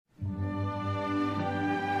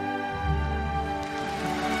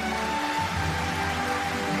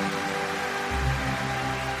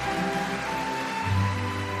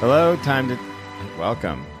Welcome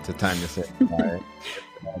to Time to Say Goodbye.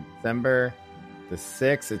 December the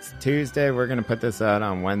 6th. It's Tuesday. We're going to put this out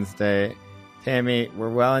on Wednesday. Tammy, we're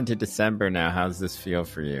well into December now. How's this feel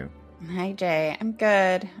for you? Hi, Jay. I'm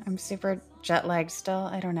good. I'm super jet lagged still.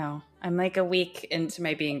 I don't know. I'm like a week into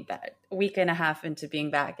my being back, a week and a half into being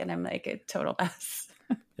back, and I'm like a total mess.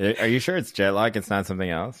 Are you sure it's jet lag? It's not something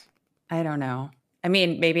else? I don't know. I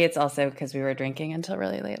mean, maybe it's also because we were drinking until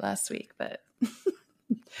really late last week, but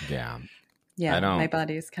Yeah, my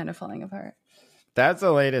body is kind of falling apart. That's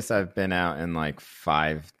the latest I've been out in like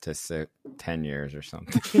 5 to 10 years or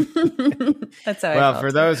something. That's how I Well, felt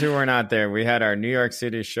for those who were not there, we had our New York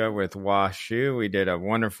City show with Washu. We did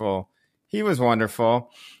he was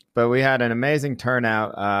wonderful, but we had an amazing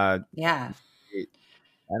turnout. Yeah.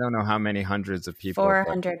 I don't know how many hundreds of people.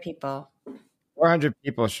 400 people. 400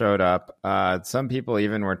 people showed up. Some people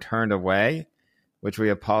even were turned away, which we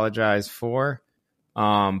apologize for.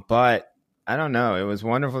 But I don't know. It was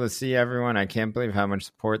wonderful to see everyone. I can't believe how much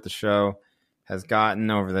support the show has gotten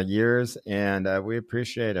over the years. And we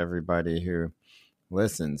appreciate everybody who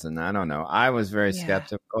listens. And I don't know. I was very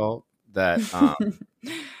skeptical that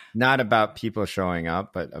not about people showing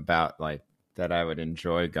up, but about like that I would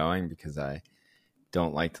enjoy going because I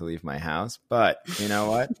don't like to leave my house. But you know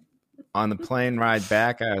what? On the plane ride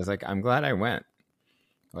back, I was like, I'm glad I went.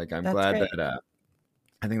 Like, I'm glad great. That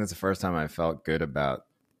I think that's the first time I felt good about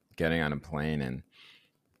getting on a plane in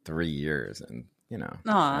 3 years. And, you know.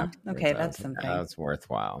 Okay. That's something. That's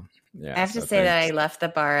worthwhile. Yeah. I have to say that I left the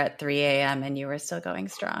bar at 3 a.m. and you were still going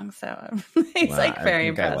strong. So it's very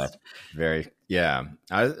impressed.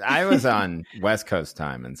 I was on West Coast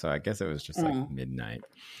time. And so I guess it was just like midnight.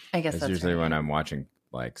 I guess that's that's usually right. when I'm watching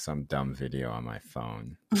like some dumb video on my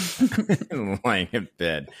phone, lying in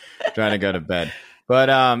bed, trying to go to bed. But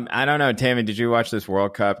I don't know, Tammy, did you watch this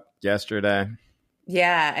World Cup yesterday?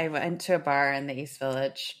 Yeah, I went to a bar in the East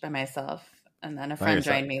Village by myself, and then a friend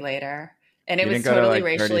joined me later. And it was totally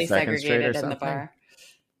racially segregated in the bar.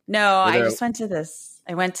 No, I just went to this.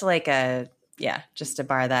 I went to like just a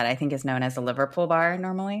bar that I think is known as a Liverpool bar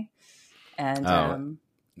normally. And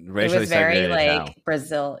it was very like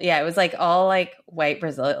Brazil. Yeah, it was like all like white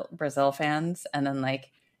Brazil fans, and then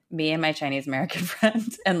like me and my Chinese American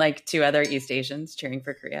friend and like 2 other East Asians cheering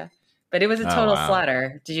for Korea. But it was a total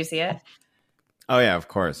slaughter. Did you see it? Oh yeah, of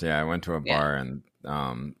course. Yeah, I went to a bar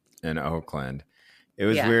in Oakland. It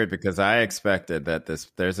was weird because I expected that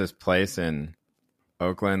there's this place in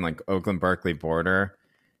Oakland, like Oakland Berkeley border.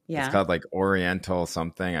 Yeah, it's called like Oriental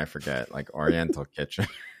something. I forget, like Oriental Kitchen,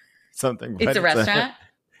 something. It's a restaurant.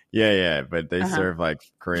 Yeah, but they serve like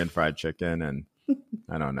Korean fried chicken and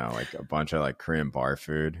I don't know, like a bunch of like Korean bar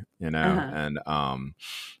food, you know, and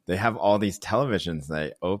they have all these televisions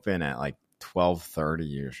they open at like 12:30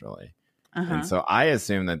 usually. And so I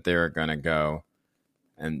assumed that they were going to go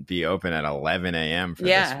and be open at 11 a.m. for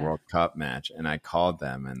this World Cup match. And I called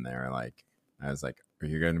them and they were like, I was like, are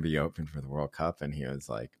you going to be open for the World Cup? And he was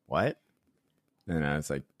like, what? And I was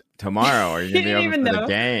like, tomorrow, are you going to be open for the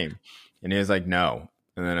game? And he was like, no.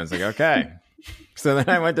 And then I was like, okay. So then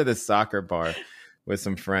I went to this soccer bar with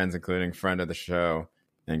some friends, including friend of the show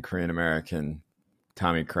and Korean American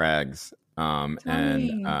Tommy Craggs,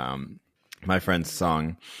 and my friend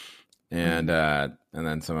Sung, and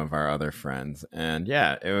then some of our other friends. And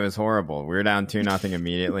yeah, it was horrible. We were down 2-0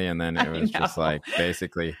 immediately, and then it was just like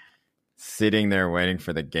basically sitting there waiting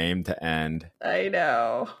for the game to end. I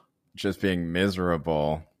know. Just being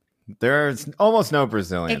miserable. There's almost no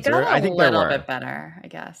Brazilians. It got a little bit better, I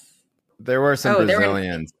guess. There were some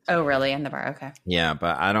Brazilians. Really? In the bar? Okay. Yeah,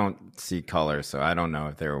 but I don't see color, so I don't know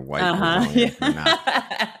if they were white Brazilians or not.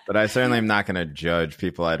 But I certainly am not going to judge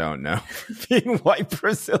people I don't know for being white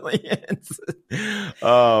Brazilians.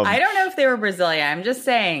 I don't know if they were Brazilian. I'm just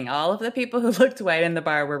saying all of the people who looked white in the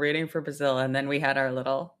bar were rooting for Brazil, and then we had our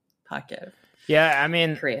little pocket of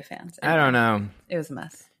Korea fans. I don't know. It was a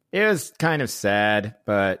mess. It was kind of sad,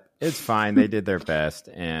 but it's fine. They did their best,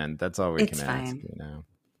 and that's all we can ask, you know.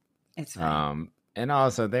 It's fine. And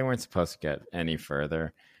also, they weren't supposed to get any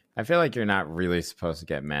further. I feel like you're not really supposed to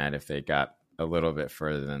get mad if they got a little bit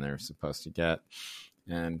further than they're supposed to get.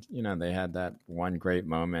 And, you know, they had that one great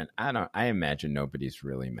moment. I imagine nobody's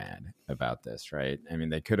really mad about this, right? I mean,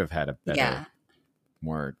 they could have had a better,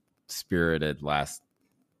 more spirited last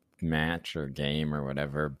match or game or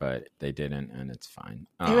whatever, but they didn't, and it's fine.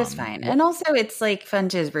 It was fine. And also, it's like fun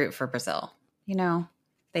to root for Brazil, you know?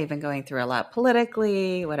 They've been going through a lot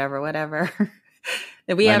politically, whatever.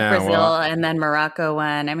 We have Brazil and then Morocco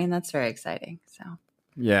won. I mean, that's very exciting. So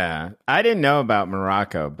yeah, I didn't know about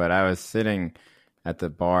Morocco, but I was sitting at the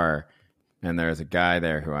bar and there's a guy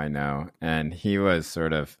there who I know, and he was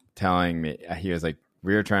sort of telling me, he was like,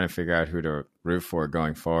 we were trying to figure out who to root for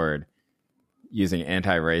going forward using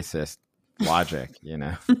anti-racist logic, you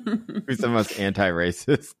know, who's the most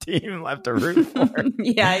anti-racist team left to root for.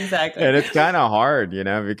 Yeah, exactly. And it's kind of hard, you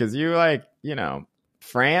know, because you like, you know,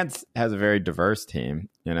 France has a very diverse team,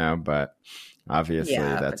 you know, but obviously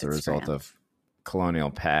that's a result of colonial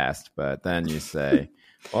past. But then you say,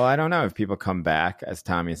 well, I don't know if people come back, as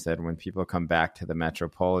Tommy said, when people come back to the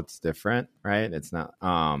metropole, it's different, right? It's not,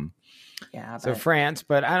 so France,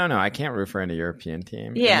 but I don't know. I can't root for any European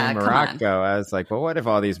team. Yeah, Morocco, I was like, well, what if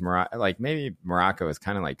all these like maybe Morocco is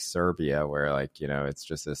kind of like Serbia, where like, you know, it's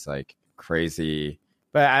just this like crazy.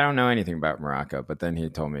 But I don't know anything about Morocco. But then he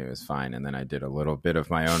told me it was fine, and then I did a little bit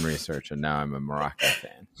of my own research, and now I'm a Morocco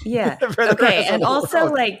fan. Yeah. Okay. And also,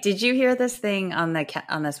 like, did you hear this thing on the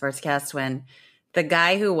Sportscast when the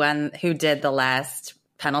guy who did the last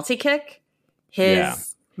penalty kick,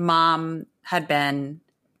 his mom had been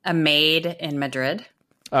a maid in Madrid?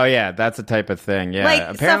 Oh yeah, that's a type of thing. Yeah,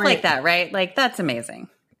 like stuff like that, right? Like that's amazing.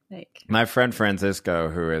 Like my friend Francisco,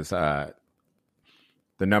 who is the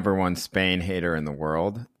number one Spain hater in the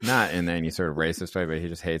world, not in any sort of racist way, but he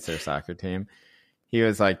just hates their soccer team. He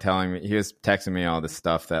was like he was texting me all the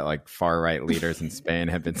stuff that like far right leaders in Spain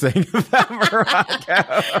have been saying about Morocco.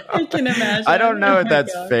 I can imagine. I don't know if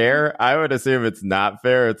that's fair. I would assume it's not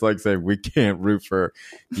fair. It's like saying we can't root for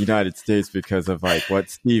the United States because of like what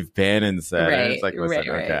Steve Bannon said. Right, and it's like, listen,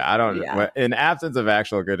 okay, I don't. Yeah. In absence of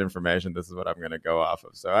actual good information, this is what I'm going to go off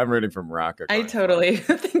of. So I'm rooting for Morocco. I totally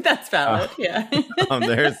think that's valid. Yeah.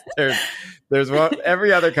 There's one,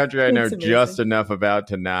 every other country I know just enough about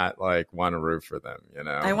to not like want to root for them, you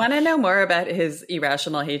know. I want to know more about his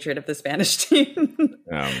irrational hatred of the Spanish team.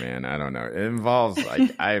 Oh man, I don't know. It involves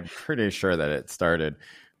like I'm pretty sure that it started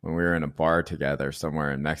when we were in a bar together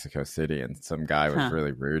somewhere in Mexico City, and some guy was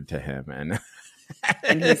really rude to him, and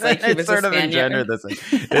he's like, he was sort of engendered this.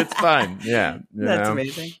 It's fine, yeah. That's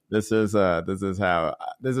amazing. This is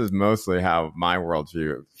mostly how my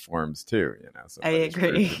worldview forms too. You know, so I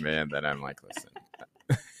agree. To me, and then I'm like, listen,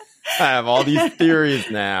 I have all these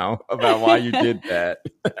theories now about why you did that.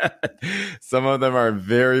 Some of them are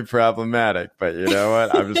very problematic, but you know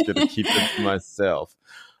what? I'm just going to keep them to myself.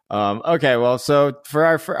 Okay, well, so for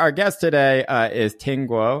our guest today is Ting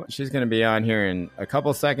Guo. She's going to be on here in a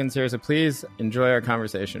couple seconds here, so please enjoy our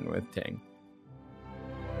conversation with Ting.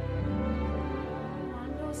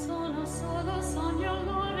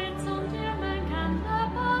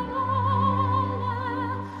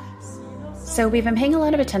 So we've been paying a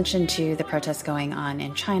lot of attention to the protests going on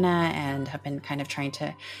in China and have been kind of trying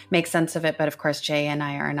to make sense of it. But of course, Jay and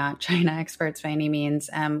I are not China experts by any means.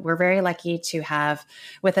 We're very lucky to have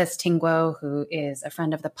with us Ting Guo, who is a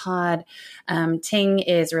friend of the pod. Ting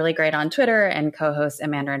is really great on Twitter and co-hosts a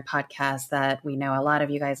Mandarin podcast that we know a lot of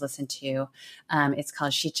you guys listen to. It's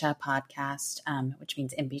called Shicha Podcast, which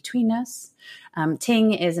means in between us.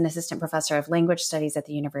 Ting is an assistant professor of language studies at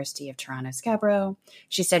the University of Toronto Scarborough.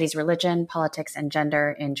 She studies religion, politics, and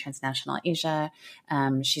gender in transnational Asia.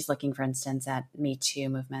 She's looking, for instance, at Me Too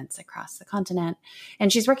movements across the continent.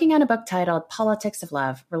 And she's working on a book titled Politics of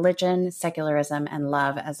Love, Religion, Secularism, and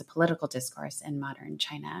Love as a Political Discourse in Modern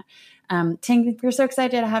China. Ting, we're so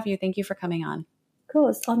excited to have you. Thank you for coming on. Cool.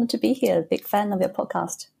 It's honored to be here. Big fan of your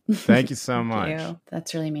podcast. Thank you so much. Thank you.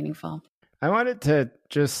 That's really meaningful. I wanted to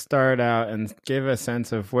just start out and give a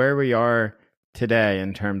sense of where we are today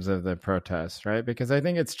in terms of the protests, right? Because I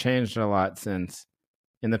think it's changed a lot since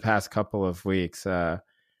in the past couple of weeks. I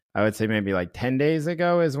would say maybe like 10 days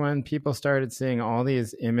ago is when people started seeing all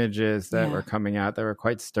these images that were coming out that were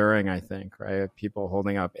quite stirring, I think, right? Of people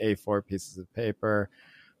holding up A4 pieces of paper,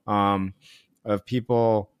 of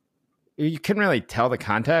people. You couldn't really tell the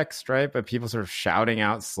context, right? But people sort of shouting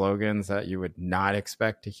out slogans that you would not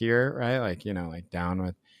expect to hear, right? Like, you know, like down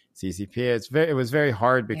with CCP. It was very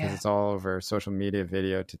hard because it's all over social media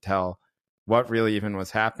video to tell what really even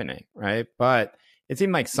was happening, right? But it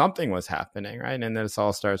seemed like something was happening, right? And then this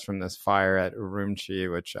all starts from this fire at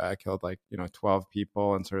Urumqi, which killed 12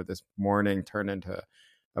 people, and sort of this morning turned into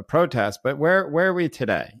a protest. But where are we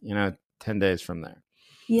today, 10 days from there?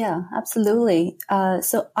 Yeah, absolutely.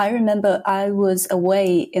 So I remember I was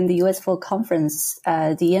away in the US for a conference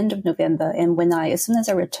at the end of November. And as soon as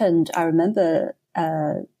I returned, I remember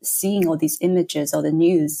seeing all these images or the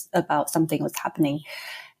news about something was happening.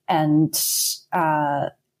 And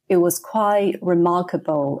it was quite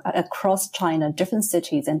remarkable across China, different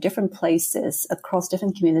cities and different places, across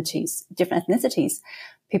different communities, different ethnicities.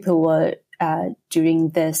 People were doing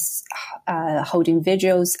this holding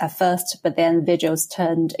vigils at first, but then vigils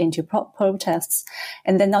turned into protests.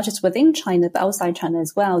 And then not just within China, but outside China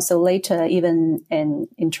as well. So later, even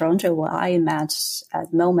in Toronto, where I am at the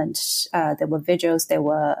moment, there were vigils, there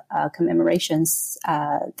were commemorations,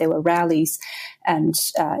 there were rallies, and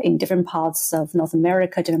in different parts of North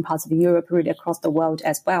America, different parts of Europe, really across the world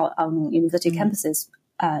as well, on university campuses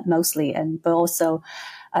mostly, but also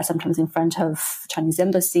sometimes in front of Chinese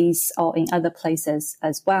embassies or in other places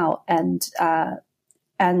as well. And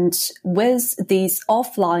with these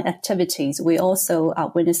offline activities, we also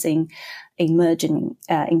are witnessing emerging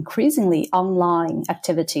increasingly online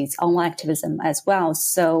activities, online activism as well.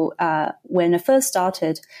 So when it first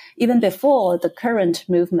started, even before the current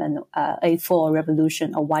movement, A4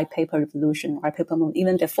 revolution or white paper revolution, white paper movement,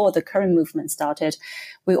 even before the current movement started,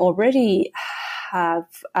 we already have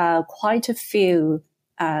quite a few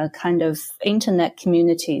kind of internet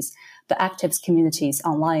communities, the activist communities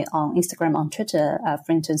online on Instagram, on Twitter,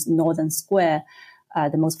 for instance, Northern Square,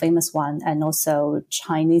 the most famous one, and also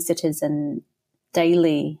Chinese Citizen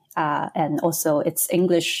Daily, and also its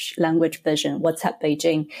English language version, WhatsApp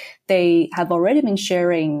Beijing. They have already been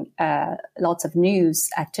sharing lots of news,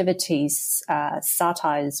 activities,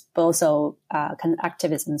 satires, but also kind of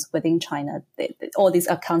activisms within China. All these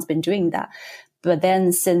accounts been doing that. But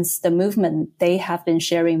then since the movement, they have been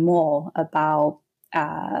sharing more about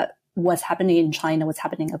what's happening in China, what's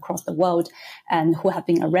happening across the world, and who have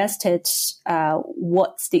been arrested,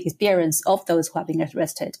 what's the experience of those who have been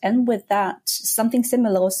arrested. And with that, something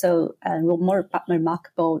similar also, more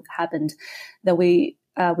remarkable happened, that we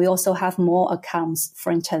also have more accounts.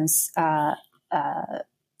 For instance,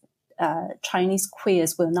 Chinese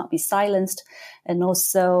queers will not be silenced, and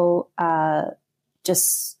also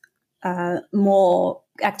just more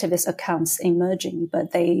activist accounts emerging,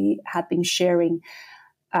 but they have been sharing.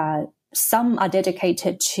 Some are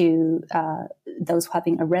dedicated to those who have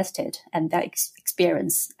been arrested and their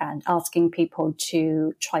experience, and asking people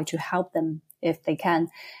to try to help them if they can.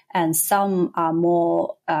 And some are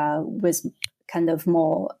more with kind of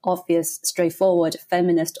more obvious, straightforward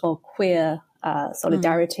feminist or queer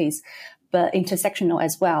solidarities, but intersectional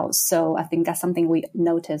as well. So I think that's something we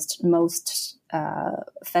noticed. Most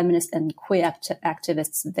feminist and queer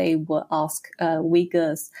activists, they will ask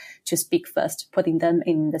Uyghurs to speak first, putting them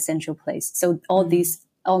in the central place. So all these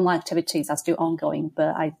online activities are still ongoing,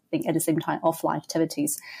 but I think at the same time, offline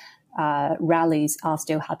activities, rallies are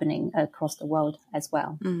still happening across the world as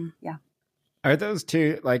well. Yeah. Are those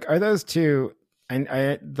two, and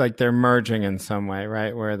I like they're merging in some way,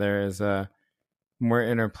 right? Where there is a more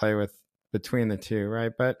interplay between the two,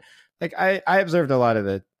 right? But like I observed a lot of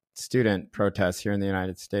the student protests here in the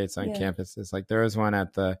United States on campuses. Like there was one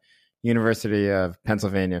at the University of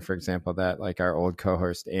Pennsylvania, for example, that like our old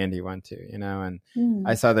co-host Andy went to, and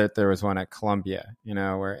I saw that there was one at Columbia,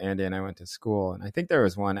 where Andy and I went to school. And I think there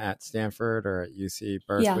was one at Stanford or at UC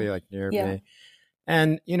Berkeley, like near me.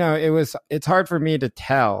 And, it's hard for me to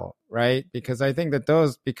tell, right? Because I think that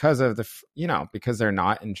those, because of because they're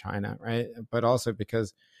not in China, right? But also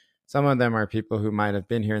because some of them are people who might have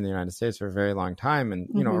been here in the United States for a very long time. And,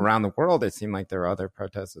 around the world, it seemed like there were other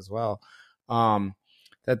protests as well.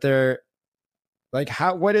 That they're like,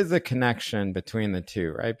 what is the connection between the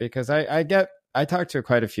two, right? Because I talk to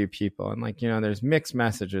quite a few people, and there's mixed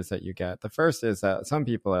messages that you get. The first is that some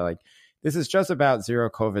people are like, this is just about zero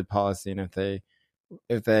COVID policy. And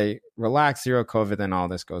if they relax zero COVID, then all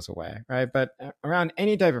this goes away, right? But around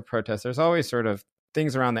any type of protest, there's always sort of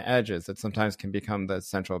things around the edges that sometimes can become the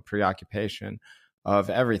central preoccupation of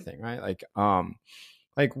everything, right?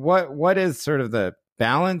 Like what is sort of the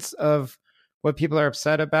balance of what people are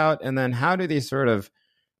upset about, and then how do these sort of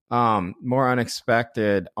more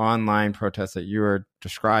unexpected online protests that you were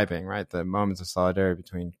describing, right? The moments of solidarity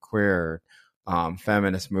between queer,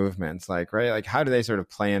 feminist movements, right? Like how do they sort of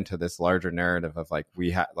play into this larger narrative of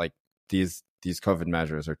these COVID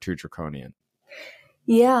measures are too draconian?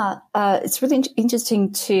 Yeah, it's really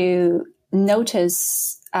interesting to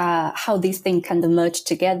notice how these things can merge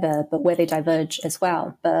together, but where they diverge as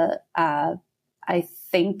well. But I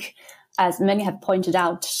think, as many have pointed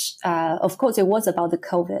out, of course, it was about the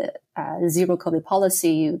COVID, zero COVID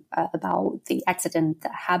policy, about the accident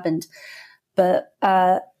that happened. But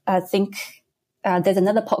I think there's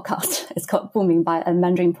another podcast. It's called Booming by a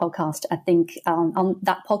Mandarin podcast. I think on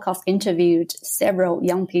that podcast interviewed several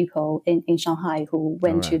young people in Shanghai who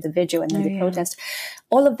went to the vigil and the protest.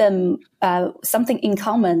 All of them, something in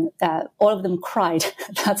common, all of them cried.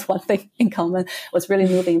 That's one thing in common, was really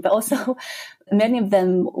moving. But also many of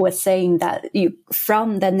them were saying that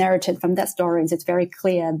from that narrative, from that stories, it's very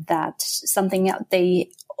clear that something else,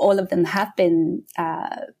 all of them have been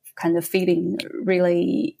kind of feeling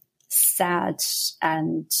really sad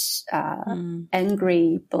and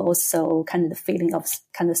angry, but also kind of the feeling of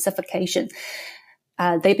kind of suffocation.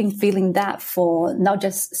 They've been feeling that for not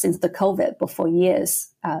just since the COVID, but for years,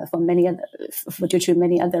 due to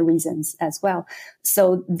many other reasons as well.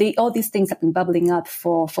 So all these things have been bubbling up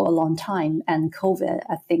for a long time. And COVID,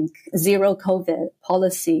 I think zero COVID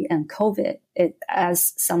policy and COVID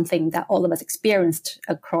as something that all of us experienced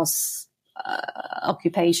across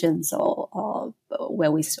occupations or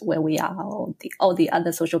where we are, or all the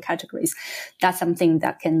other social categories. That's something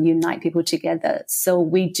that can unite people together. So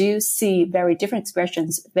we do see very different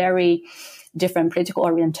expressions, very different political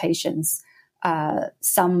orientations.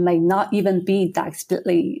 Some may not even be that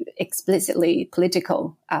explicitly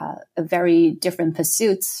political, very different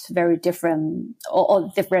pursuits, very different,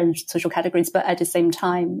 all different social categories, but at the same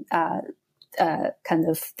time, kind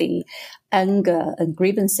of the anger and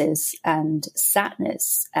grievances and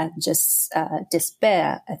sadness and just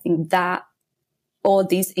despair. I think that all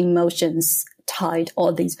these emotions tied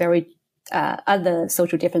all these very other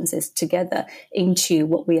social differences together into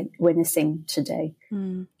what we're witnessing today.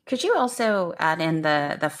 Could you also add in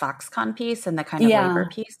the Foxconn piece and the kind of labor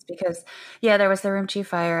piece? Because, there was the Urumqi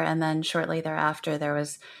fire, and then shortly thereafter, there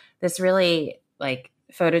was this really like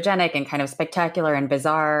photogenic and kind of spectacular and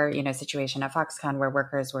bizarre, situation at Foxconn where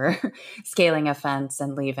workers were scaling a fence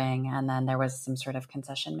and leaving, and then there was some sort of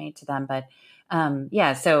concession made to them. But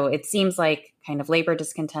so it seems like kind of labor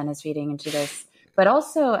discontent is feeding into this. But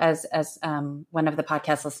also, as one of the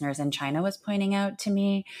podcast listeners in China was pointing out to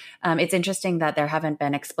me, it's interesting that there haven't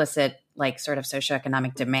been explicit like sort of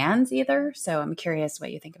socioeconomic demands either. So I'm curious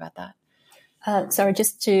what you think about that. Sorry,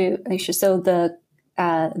 just to make sure. So the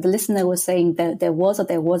listener was saying that there was or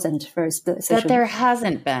there wasn't first. That there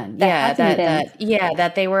hasn't been.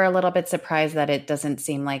 That they were a little bit surprised that it doesn't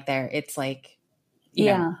seem like it's like, you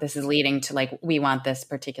know, this is leading to like, we want this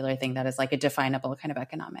particular thing that is like a definable kind of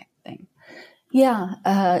economic thing. Yeah,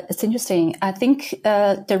 it's interesting. I think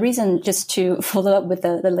the reason, just to follow up with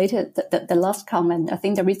the last comment, I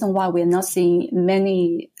think the reason why we're not seeing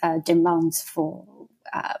many demands for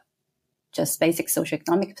just basic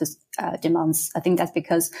socioeconomic demands, I think that's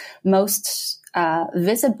because most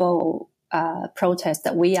visible protests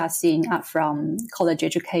that we are seeing are from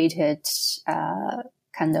college-educated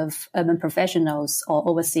kind of urban professionals or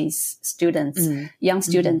overseas students, young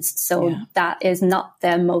students. So that is not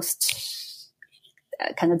their most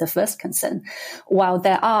kind of the first concern. While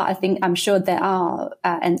there are, I'm sure there are,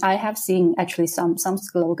 and I have seen actually some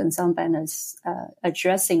slogans, some banners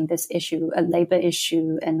addressing this issue, a labor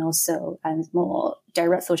issue, and also more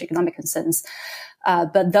direct socioeconomic concerns.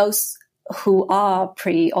 But those who are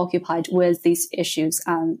preoccupied with these issues,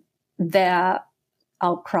 their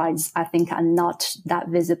outcries, I think, are not that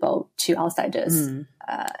visible to outsiders.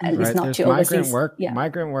 At least not to overseas.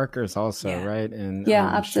 Migrant workers also, right? In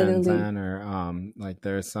absolutely. Shenzhen or like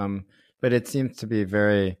there's some, but it seems to be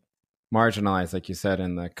very marginalized, like you said,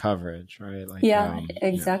 in the coverage, right? Like,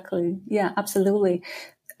 exactly. Yeah, absolutely.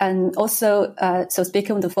 And also, so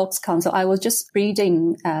speaking of the Foxconn, so I was just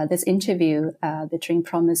reading this interview between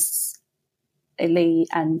Promise Lee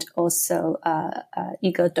and also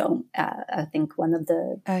Igor Dong, I think one of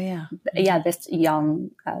the best young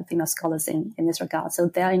female scholars in this regard. So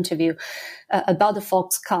their interview about the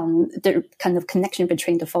Foxconn, the kind of connection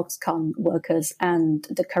between the Foxconn workers and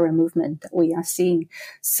the current movement that we are seeing.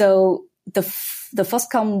 So the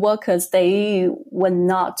Foxconn workers, they were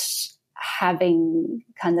not having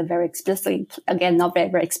kind of very explicitly, again, not very,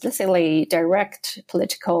 very explicitly direct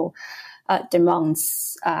political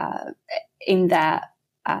demands in their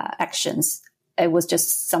actions. It was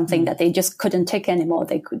just something that they just couldn't take anymore.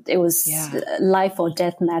 It was life or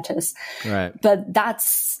death matters. Right. But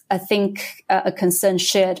that's, I think, a concern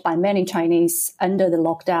shared by many Chinese under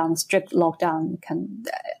the strict lockdown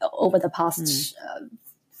over the past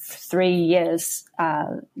 3 years.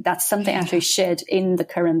 That's something actually shared in the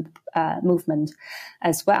current movement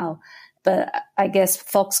as well. But I guess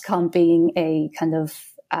Foxconn being a kind of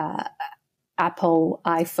Apple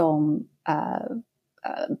iPhone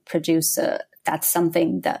producer, that's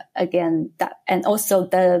something that, again, and also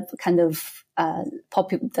the kind of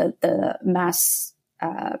the mass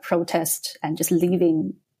protest and just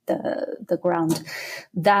leaving the ground,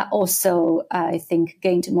 that also, I think,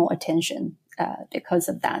 gained more attention because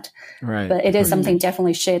of that. Right. But it is something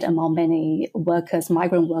definitely shared among many workers,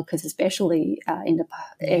 migrant workers, especially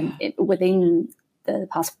within the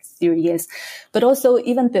past few years. But also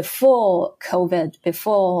even before COVID,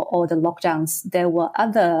 before all the lockdowns, there were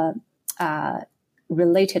other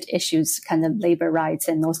related issues, kind of labor rights,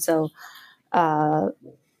 and also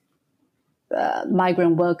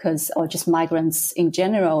migrant workers or just migrants in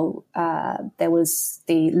general, there was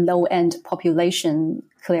the low-end population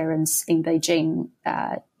clearance in Beijing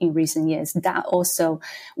in recent years. That also,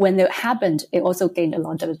 when it happened, it also gained a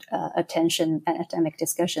lot of attention and academic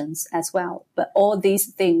discussions as well. But all these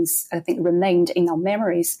things, I think, remained in our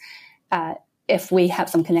memories if we have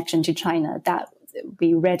some connection to China, that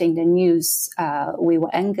we read in the news, we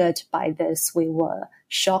were angered by this, we were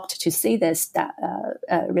shocked to see this, that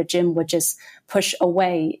regime would just push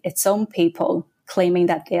away its own people, claiming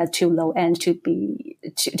that they are too low end to be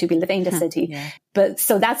living in the city. Yeah. But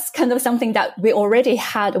so that's kind of something that we already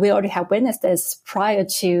had witnessed this prior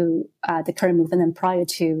to the current movement and prior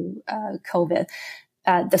to COVID.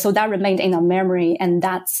 So that remained in our memory, and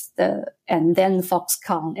and then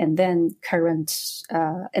Foxconn, and then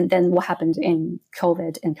and then what happened in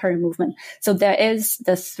COVID and current movement. So there is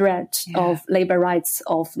the threat of labor rights,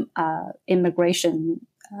 of immigration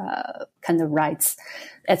kind of rights.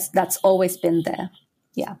 That's always been there.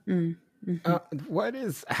 Yeah. Mm-hmm.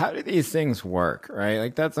 How do these things work, right?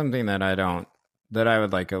 Like that's something that I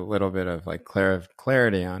would like a little bit of like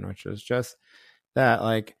clarity on, which is just that,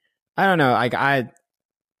 like, I don't know,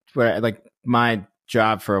 like my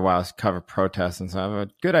job for a while is cover protests, and so I have a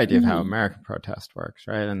good idea of how American protest works,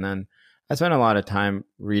 right? And then I spent a lot of time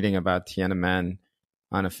reading about Tiananmen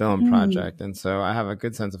on a film project, and so I have a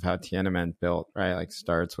good sense of how Tiananmen built, right? Like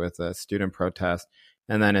starts with a student protest,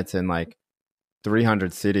 and then it's in like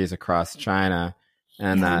 300 cities across China,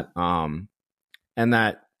 and that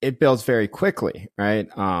it builds very quickly, right?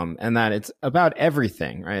 And that it's about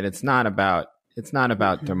everything, right? It's not about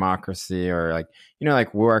democracy, or like,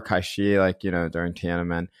 like Wu Kaishi, like, during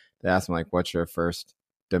Tiananmen, they asked him like, what's your first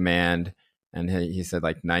demand? And he said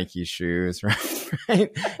like Nike shoes, right?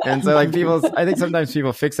 And so like I think sometimes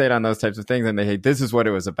people fixate on those types of things and they say, this is what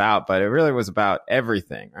it was about, but it really was about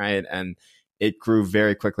everything, right? And it grew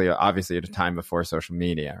very quickly, obviously at a time before social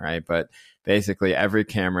media, right? But basically every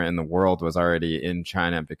camera in the world was already in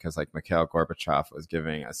China because like Mikhail Gorbachev was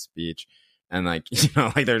giving a speech. And like,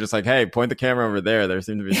 like they're just like, hey, point the camera over there. There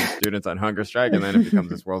seem to be some students on hunger strike. And then it becomes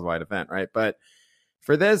this worldwide event, right? But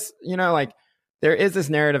for this, like there is this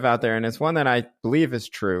narrative out there, and it's one that I believe is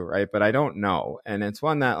true, right? But I don't know. And it's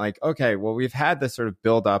one that like, okay, well, we've had this sort of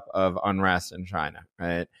buildup of unrest in China,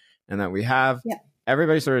 right? And that we have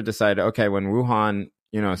everybody sort of decided, okay, when Wuhan,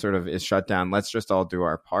 sort of is shut down, let's just all do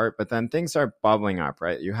our part. But then things start bubbling up,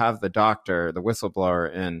 right? You have the doctor, the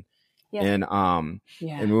whistleblower in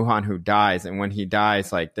Wuhan who dies, and when he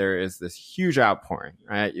dies, like there is this huge outpouring,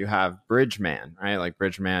 right? You have Bridgeman, right? Like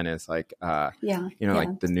Bridgeman is like like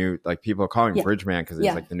the new, like people are calling Bridgeman because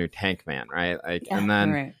he's like the new tank man, right? Like and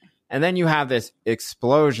then you have this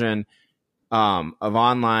explosion of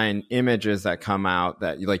online images that come out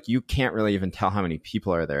that you can't really even tell how many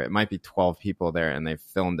people are there. It might be 12 people there, and they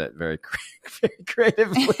filmed it very, very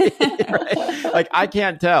creatively. Right? Like I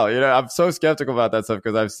can't tell. I'm so skeptical about that stuff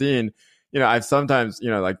because I've seen. I've sometimes,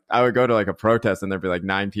 like I would go to like a protest and there'd be like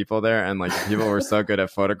 9 people there, and like people were so good at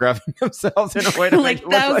photographing themselves in a way to like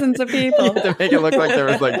thousands of people to make it look like there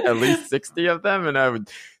was like at least 60 of them. And I would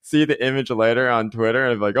see the image later on Twitter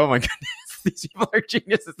and I'd be like, oh my goodness. These people are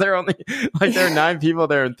geniuses. They're only like there are 9 people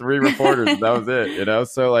there and 3 reporters. And that was it,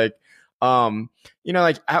 So like,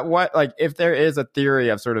 like at what, like if there is a theory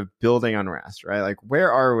of sort of building unrest, right? Like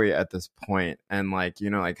where are we at this point? And like,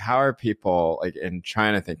 like how are people like in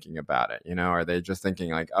China thinking about it? Are they just thinking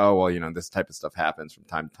like, oh, well, this type of stuff happens from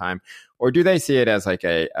time to time, or do they see it as like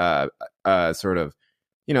a sort of,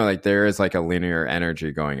 like there is like a linear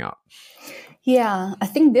energy going up? Yeah, I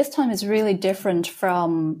think this time is really different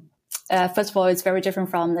from. First of all, it's very different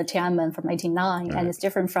from the Tiananmen from 1989, and it's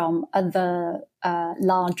different from other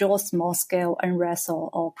large or small-scale unrest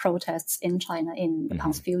or protests in China in the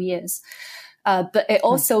past few years. But it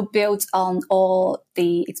also builds on all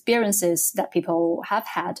the experiences that people have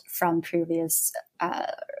had from previous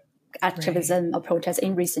activism or protests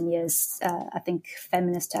in recent years. I think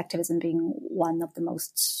feminist activism being one of the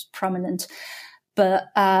most prominent.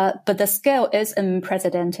 But the scale is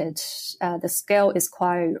unprecedented. The scale is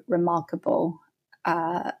quite remarkable.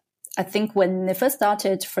 I think when they first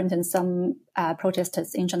started, for instance, some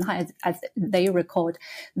protesters in Shanghai, as they record,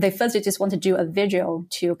 they first just want to do a video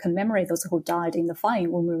to commemorate those who died in the fire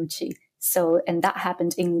in Urumqi. So, and that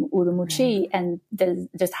happened in Urumqi, and there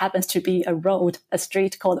just happens to be a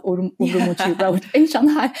street called Urumqi Road in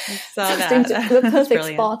Shanghai. Saw that. The perfect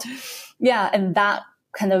spot. Yeah, and that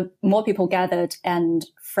kind of more people gathered, and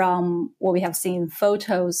from what we have seen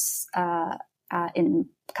photos in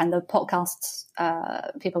kind of podcasts,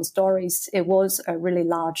 people's stories, it was a really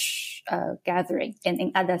large gathering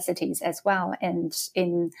in other cities as well. And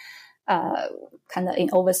in kind of in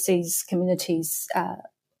overseas communities,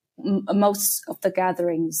 most of the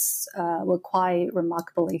gatherings were quite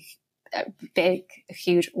remarkably big,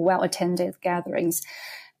 huge, well-attended gatherings.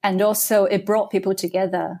 And also it brought people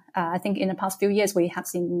together. I think in the past few years, we have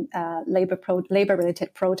seen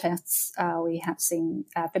labor-related protests. We have seen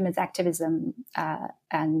feminist activism,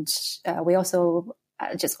 and we also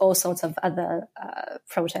just all sorts of other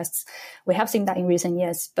protests. We have seen that in recent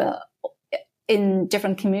years, but in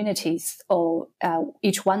different communities, or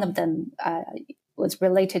each one of them was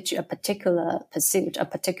related to a particular pursuit, a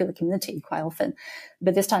particular community quite often.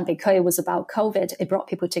 But this time, because it was about COVID, it brought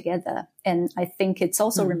people together. And I think it's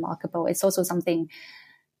also remarkable. It's also something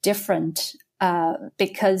different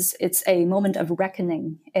because it's a moment of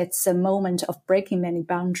reckoning. It's a moment of breaking many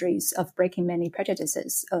boundaries, of breaking many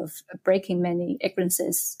prejudices, of breaking many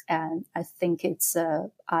ignorances. And I think it's,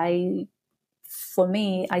 for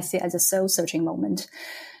me, I see it as a soul-searching moment.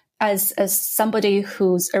 As somebody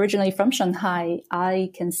who's originally from Shanghai,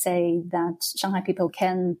 I can say that Shanghai people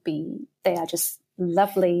they are just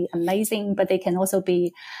lovely, amazing, but they can also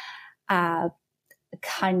be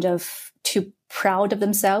kind of too proud of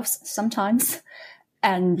themselves sometimes.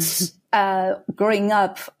 And growing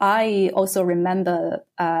up, I also remember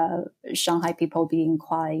Shanghai people being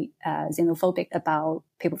quite xenophobic about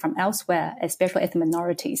people from elsewhere, especially ethnic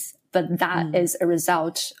minorities. But that is a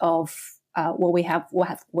result of what we've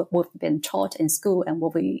been taught in school and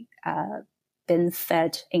what we been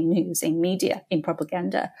fed in news, in media, in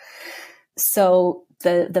propaganda. So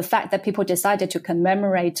the fact that people decided to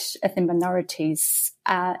commemorate ethnic minorities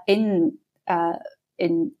in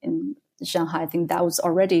Shanghai, I think that was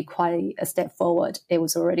already quite a step forward. It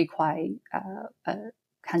was already quite a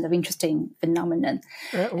kind of interesting phenomenon.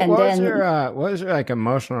 What was your like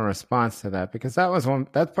emotional response to that? Because that was one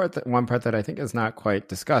part that I think is not quite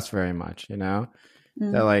discussed very much. You know,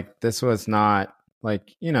 that like this was not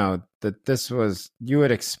like, you know, that this was, you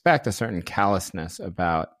would expect a certain callousness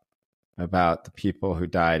about the people who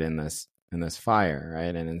died in this fire,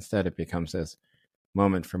 right? And instead it becomes this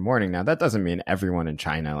moment for mourning. Now that doesn't mean everyone in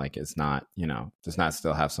China like is not, you know, does not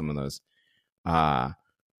still have some of those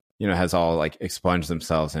you know, has all like expunged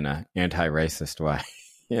themselves in a anti-racist way,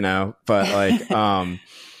 you know, but like,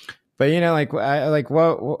 but you know,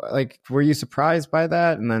 what were you surprised by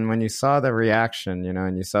that? And then when you saw the reaction, you know,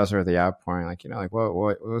 and you saw sort of the outpouring, like, you know, like what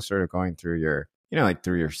was sort of going through your, you know, like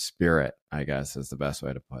through your spirit, I guess is the best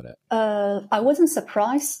way to put it. I wasn't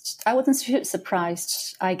surprised. I wasn't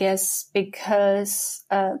surprised, I guess, because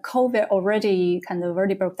COVID already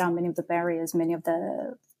broke down many of the barriers, many of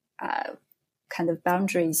the kind of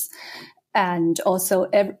boundaries. And also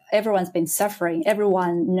everyone's been suffering.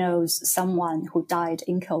 Everyone knows someone who died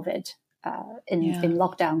in COVID, in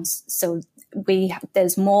lockdowns. So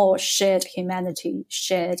there's more shared humanity,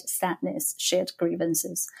 shared sadness, shared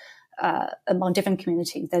grievances among different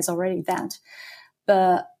communities. There's already that.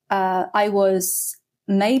 But I was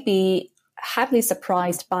maybe happily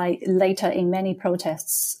surprised by later in many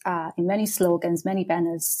protests, in many slogans, many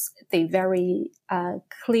banners, the very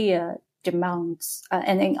clear demands,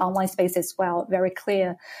 and in online space as well, very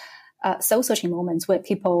clear soul-searching moments where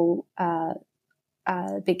people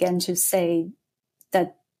began to say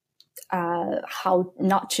that how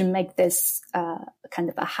not to make this kind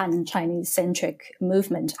of a Han Chinese-centric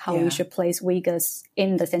movement, how we should place Uyghurs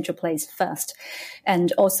in the central place first,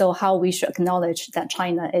 and also how we should acknowledge that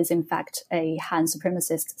China is in fact a Han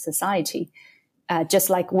supremacist society,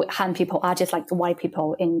 just like Han people are just like the white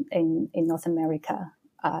people in North America,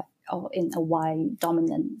 or in a white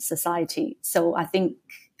dominant society. So I think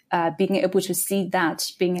being able to see that,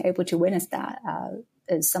 being able to witness that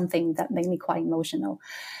is something that made me quite emotional.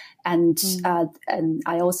 And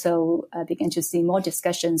I also began to see more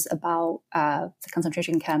discussions about the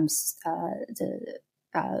concentration camps,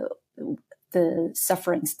 the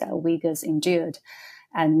sufferings that Uyghurs endured.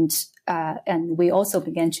 And we also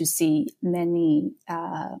began to see many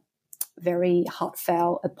very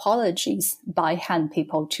heartfelt apologies by Han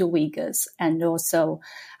people to Uyghurs, and also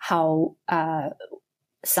how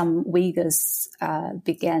some Uyghurs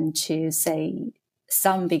began to say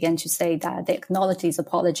that they acknowledge these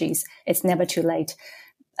apologies. It's never too late,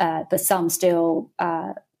 but some still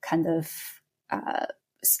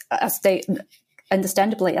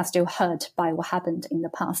understandably are still hurt by what happened in the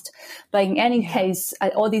past. But in any case,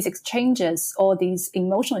 all these exchanges, all these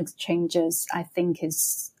emotional exchanges, I think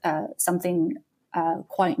is something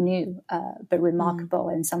quite new, but remarkable,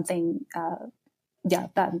 and something,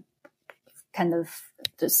 that kind of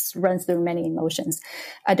just runs through many emotions.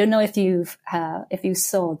 I don't know if you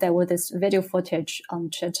saw, there was this video footage on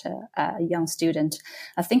Twitter, a young student,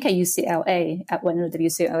 I think at UCLA, at one of the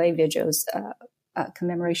UCLA videos,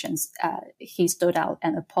 commemorations, he stood out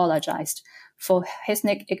and apologized for his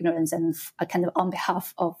ignorance and kind of on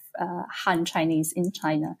behalf of Han Chinese in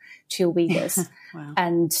China to Uyghurs. Wow.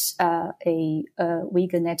 And a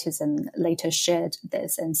Uyghur netizen later shared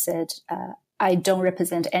this and said, I don't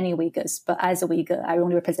represent any Uyghurs, but as a Uyghur, I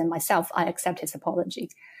only represent myself. I accept his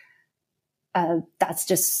apology. That's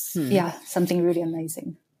just, something really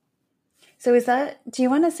amazing. So do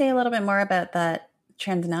you want to say a little bit more about that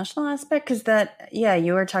transnational aspect? Because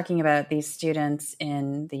you were talking about these students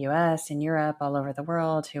in the US, in Europe, all over the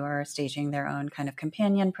world who are staging their own kind of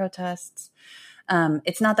companion protests.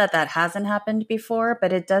 It's not that hasn't happened before,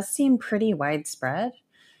 but it does seem pretty widespread.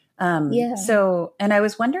 So, and I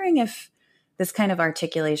was wondering if this kind of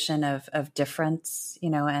articulation of difference,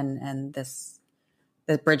 and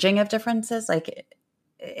the bridging of differences, like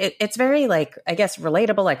it's very, like, I guess,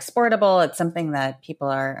 relatable, exportable. It's something that people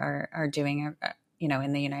are doing,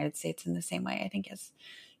 in the United States in the same way, I think, as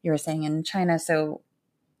you were saying in China. So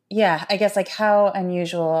yeah, I guess, like, how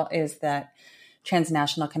unusual is that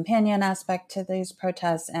transnational companion aspect to these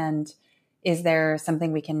protests? And is there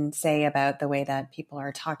something we can say about the way that people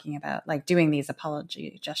are talking about, like, doing these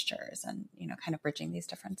apology gestures and, kind of bridging these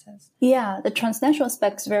differences? Yeah, the transnational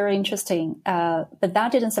aspect is very interesting. But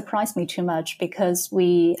that didn't surprise me too much because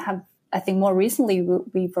we have, I think more recently,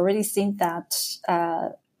 we've already seen that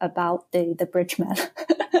about the bridgeman.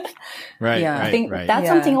 Right. Yeah, I think that's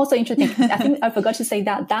something also interesting. I think I forgot to say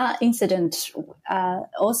that incident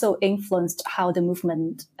also influenced how the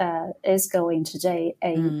movement is going today.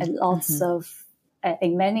 And lots of,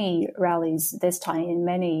 in many rallies this time, in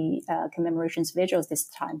many commemorations videos this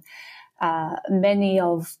time, many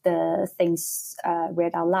of the things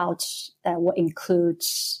read out loud will include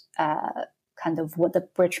kind of what the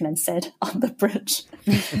bridgeman said on the bridge.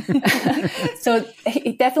 So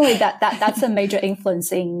definitely that's a major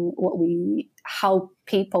influence in how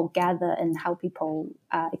people gather and how people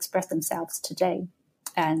express themselves today.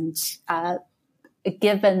 And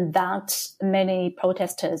given that many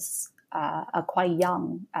protesters are quite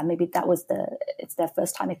young, maybe it's their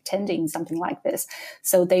first time attending something like this,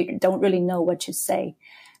 so they don't really know what to say.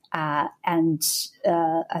 And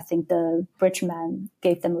I think the bridgeman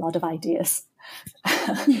gave them a lot of ideas.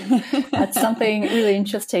 That's something really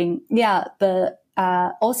interesting. Yeah, but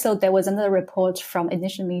also there was another report from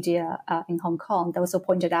Ignition Media in Hong Kong that also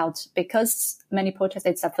pointed out, because many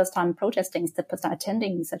protesters, it's their first time protesting, it's the first time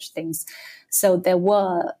attending such things. So there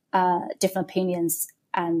were different opinions,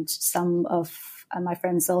 and some of my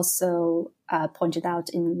friends also pointed out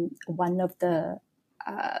in one of the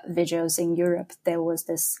videos in Europe, there was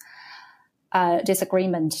this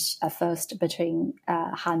disagreement at first between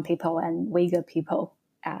Han people and Uyghur people,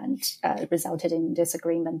 and resulted in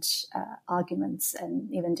disagreement, arguments,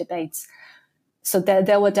 and even debates. So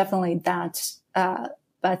there were definitely that. But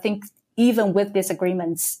I think even with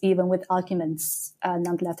disagreements, even with arguments,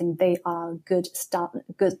 nonetheless, I think they are good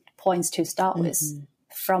points to start with,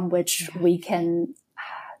 from which we can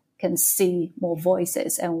see more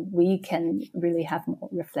voices, and we can really have more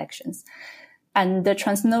reflections. And the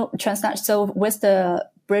so with the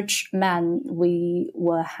bridgeman, we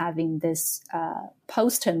were having this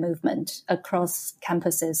poster movement across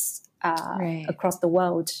campuses across the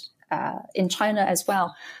world, in China as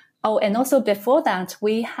well. Oh, and also before that,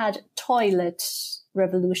 we had toilet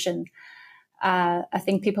revolution. I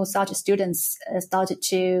think students started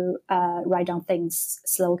to write down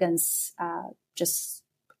slogans, just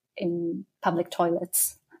in public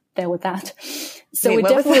toilets. There with that. So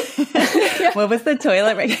what was the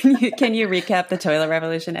toilet? Can you recap the toilet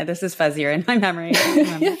revolution? This is fuzzier in my memory.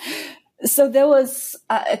 So there was,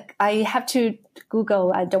 I have to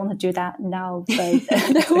Google, I don't want to do that now, but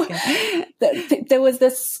there was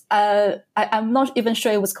this, I'm not even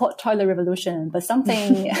sure it was called toilet revolution, but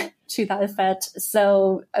something to that effect.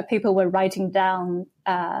 So people were writing down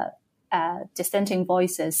dissenting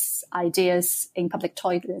voices, ideas in public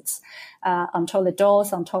toilets, on toilet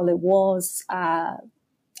doors, on toilet walls,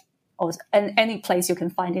 or any place you can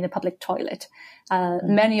find in a public toilet.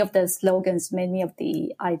 Many of the slogans, many of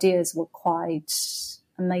the ideas were quite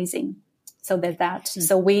amazing. So there's that.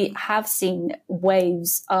 So we have seen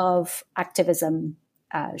waves of activism,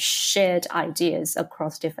 shared ideas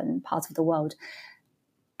across different parts of the world,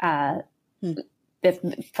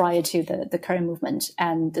 prior to the current movement.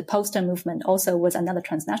 And the poster movement also was another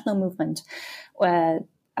transnational movement where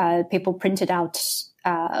people printed out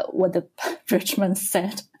what the bridgeman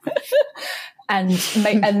said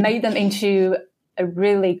and made them into a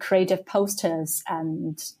really creative posters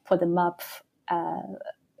and put them up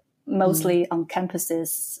mostly on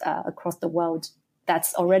campuses across the world.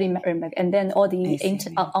 That's already, and then all the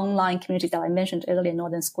online communities that I mentioned earlier,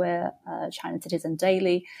 Northern Square, China Citizen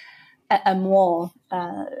Daily, and more,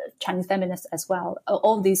 Chinese feminists as well.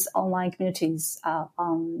 All these online communities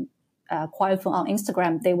on Kuai Feng on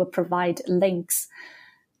Instagram, they will provide links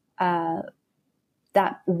from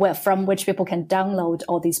which people can download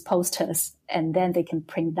all these posters, and then they can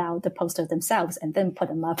print out the posters themselves and then put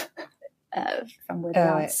them up from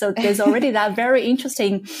without. So there's already that very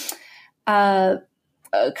interesting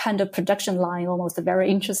kind of production line, almost a very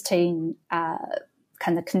interesting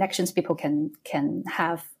kind of connections people can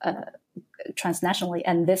have transnationally,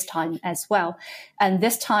 and this time as well. And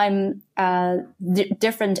this time,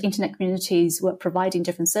 different internet communities were providing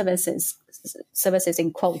different services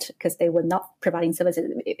in quote, because they were not providing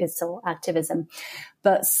services, it's all activism.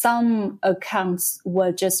 But some accounts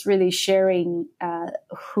were just really sharing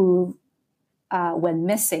who went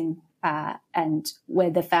missing, and where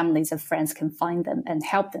the families of friends can find them and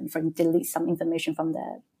help them delete some information from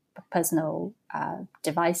their personal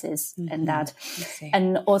devices and that.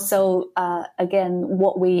 And also, again,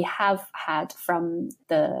 what we have had from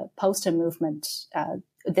the poster movement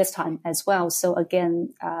this time as well. So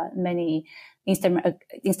again, many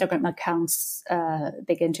Instagram accounts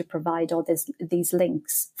begin to provide all these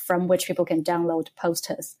links from which people can download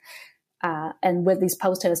posters. And with these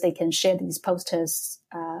posters, they can share these posters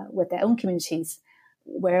with their own communities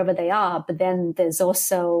wherever they are. But then there's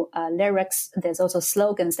also lyrics, there's also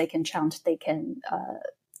slogans they can chant, they can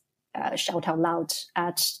shout out loud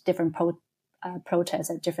at different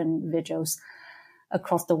protests, at different vigils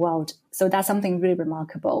across the world. So that's something really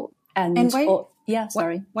remarkable. And why,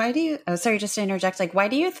 why do you, just to interject, like, why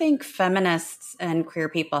do you think feminists and queer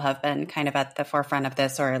people have been kind of at the forefront of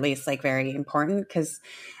this, or at least like very important? Because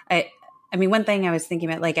I mean, one thing I was thinking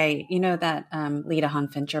about, like, that Lita Han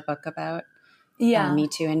Fincher book about Me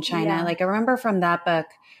Too in China. Yeah. Like, I remember from that book,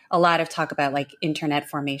 a lot of talk about like internet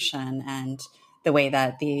formation and the way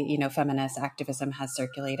that the, feminist activism has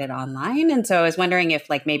circulated online. And so I was wondering if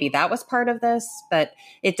like maybe that was part of this, but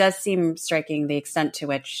it does seem striking the extent to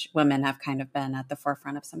which women have kind of been at the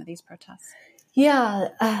forefront of some of these protests. Yeah,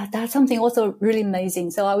 that's something also really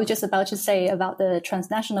amazing. So I was just about to say about the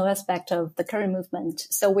transnational aspect of the current movement.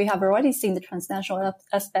 So we have already seen the transnational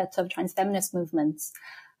aspect of Chinese feminist movements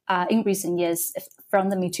in recent years from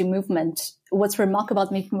the Me Too movement. What's remarkable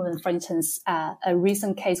about the Me Too movement, for instance, a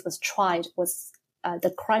recent case was tried,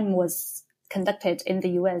 the crime was conducted in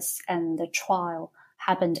the US and the trial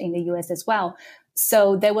happened in the US as well.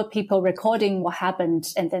 So there were people recording what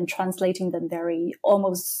happened and then translating them very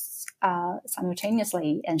almost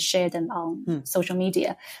simultaneously and share them on social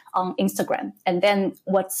media, on Instagram. And then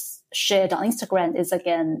what's shared on Instagram is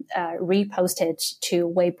again reposted to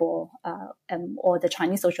Weibo or the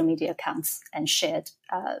Chinese social media accounts and shared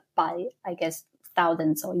by, I guess,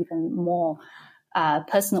 thousands or even more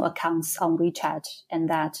personal accounts on WeChat and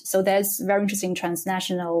that. So there's very interesting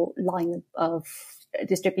transnational line of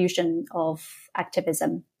distribution of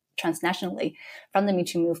activism transnationally from the Me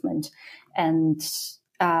Too movement. And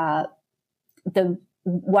the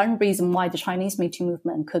one reason why the Chinese Me Too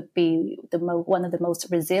movement could be one of the most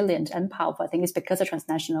resilient and powerful, I think, is because of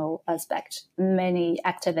transnational aspect. Many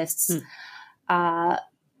activists,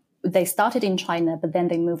 they started in China, but then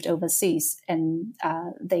they moved overseas and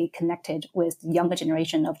they connected with the younger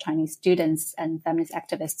generation of Chinese students and feminist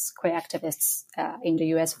activists, queer activists in the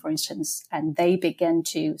US, for instance, and they began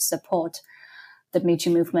to support the Me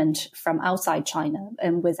Too movement from outside China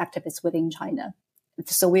and with activists within China.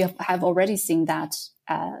 So we have already seen that.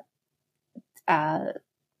 But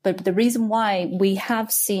the reason why we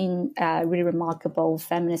have seen a really remarkable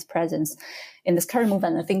feminist presence in this current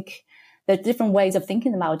movement, I think there are different ways of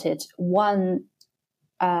thinking about it. One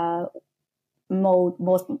more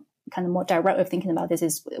direct way of thinking about this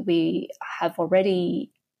is we've already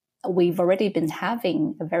been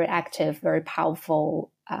having a very active, very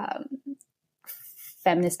powerful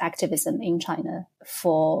feminist activism in China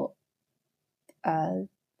for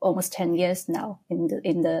almost 10 years now in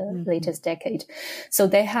the latest decade. So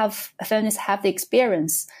feminists have the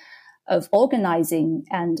experience of organizing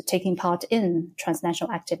and taking part in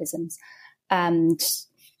transnational activisms. And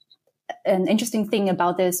an interesting thing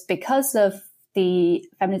about this, because of the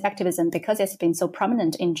feminist activism, because it's been so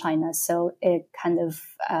prominent in China, so it kind of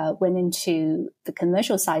went into the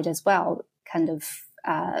commercial side as well, kind of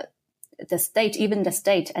the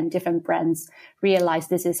state and different brands realize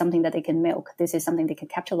this is something that they can milk. This is something they can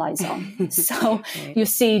capitalize on. So you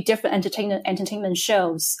see different entertainment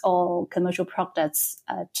shows or commercial products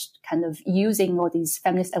kind of using all these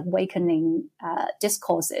feminist awakening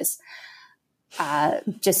discourses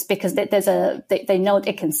just because they know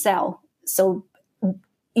it can sell. So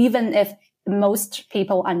even if most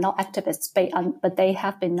people are not activists, but they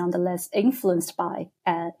have been nonetheless influenced by,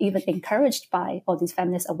 even encouraged by all these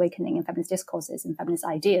feminist awakening and feminist discourses and feminist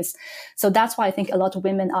ideas. So that's why I think a lot of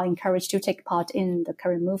women are encouraged to take part in the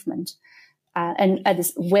current movement. And at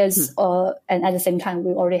the same time,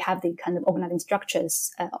 we already have the kind of organizing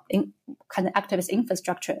structures, kind of activist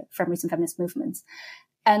infrastructure from recent feminist movements.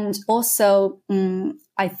 And also,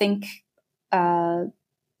 I think the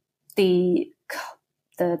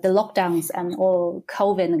lockdowns and all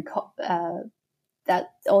COVID and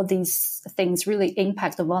that all these things really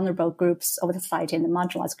impact the vulnerable groups of the society and the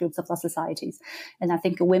marginalized groups of the societies. And I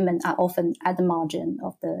think women are often at the margin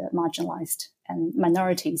of the marginalized and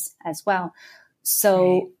minorities as well.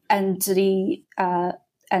 So, right.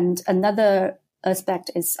 And another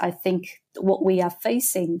aspect is, I think what we are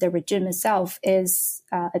facing, the regime itself is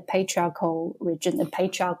a patriarchal regime, a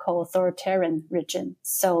patriarchal authoritarian regime.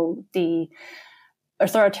 So the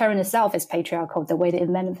authoritarian itself is patriarchal. The way that it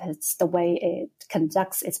manifests, the way it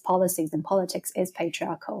conducts its policies and politics is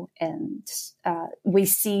patriarchal. And we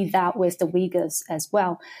see that with the Uyghurs as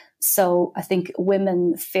well. So I think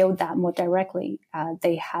women feel that more directly.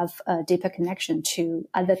 They have a deeper connection to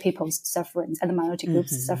other people's sufferings, other minority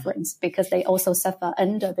groups' sufferings, because they also suffer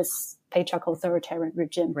under this patriarchal authoritarian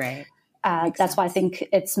regime. Right. That's why I think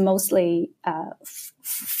it's mostly,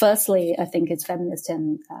 firstly, I think it's feminists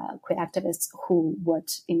and queer activists who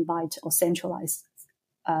would invite or centralize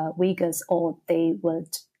Uyghurs, or they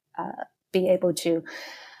would be able to,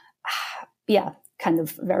 kind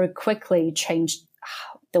of very quickly change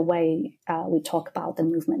the way we talk about the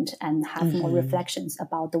movement and have more reflections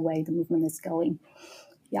about the way the movement is going.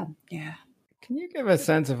 Yeah. Can you give a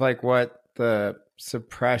sense of like what the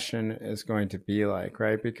suppression is going to be like,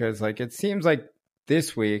 right? Because like it seems like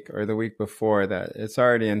this week or the week before that it's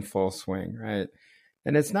already in full swing, right?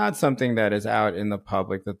 And it's not something that is out in the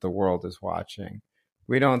public that the world is watching.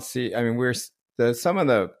 We don't see, I mean, some of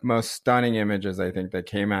the most stunning images I think that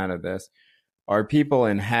came out of this are people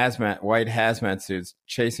in white hazmat suits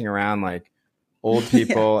chasing around like old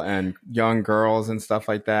people and young girls and stuff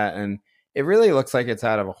like that. And it really looks like it's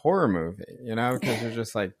out of a horror movie, you know, because they're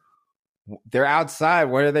just like, they're outside.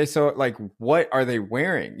 What are they what are they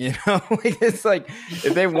wearing? You know, like, it's like,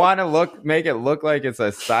 if they want to make it look like it's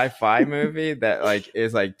a sci-fi movie that like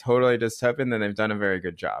is like totally dystopian, then they've done a very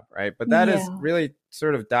good job. Right. But that has really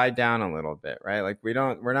sort of died down a little bit, right? Like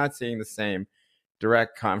we're not seeing the same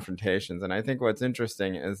direct confrontations. And I think what's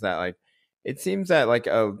interesting is that like, it seems that like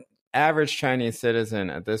a average Chinese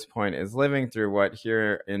citizen at this point is living through what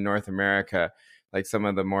here in North America, like some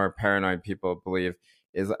of the more paranoid people believe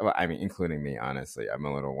is, I mean, including me, honestly, I'm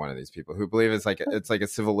a little one of these people who believe it's like a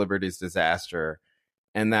civil liberties disaster,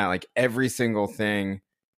 and that like every single thing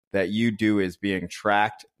that you do is being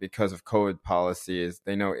tracked because of COVID policies.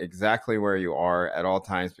 They know exactly where you are at all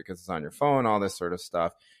times because it's on your phone, all this sort of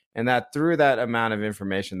stuff. And that through that amount of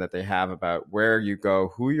information that they have about where you go,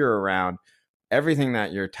 who you're around, everything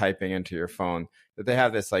that you're typing into your phone, that they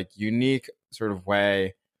have this like unique sort of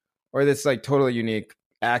way, or this like totally unique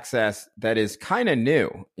access that is kind of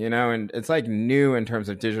new, you know, and it's like new in terms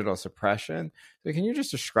of digital suppression. So can you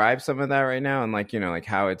just describe some of that right now? And like, you know, like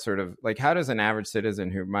how it's sort of like, how does an average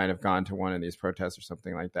citizen who might have gone to one of these protests or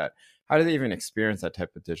something like that, how do they even experience that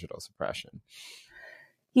type of digital suppression?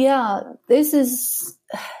 Yeah, this is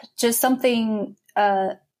just something,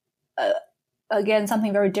 again,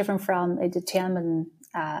 something very different from a Tiananmen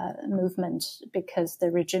movement, because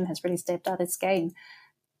the regime has really stepped up its game.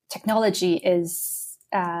 Technology is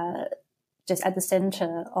just at the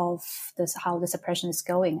center of this, how the suppression is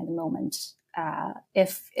going at the moment.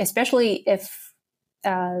 Especially if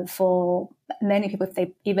for many people,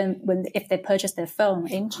 if they purchase their phone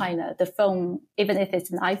in China, the phone, even if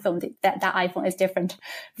it's an iPhone, that iPhone is different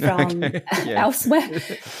from elsewhere.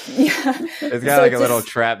 It's got like a little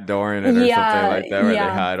trap door in it or something like that, where they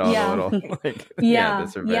hide all the little the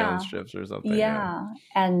surveillance strips or something.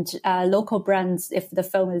 And local brands, if the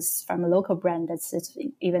phone is from a local brand, it's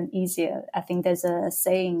even easier. I think there's a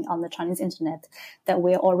saying on the Chinese internet that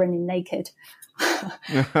we're already naked.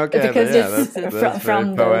 Because it's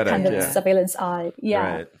from the kind of surveillance eye.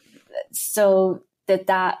 Right. So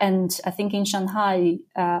that, and I think in Shanghai,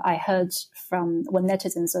 I heard from when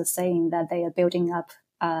netizens are saying that they are building up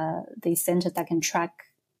the center that can track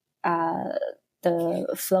the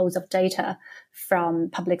flows of data from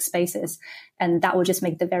public spaces. And that would just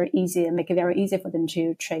make it very easy for them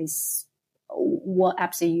to trace what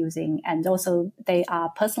apps they're using. And also they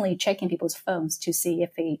are personally checking people's phones to see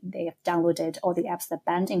if they have downloaded all the apps that are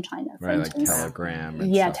banned in China. For instance. Like Telegram.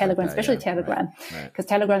 Telegram, like especially Telegram. Because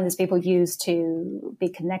Telegram is people use to be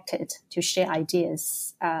connected, to share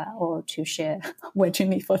ideas, or to share what you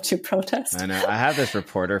need to protest. I know. I have this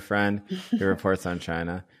reporter friend who reports on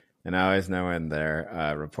China. And I always know when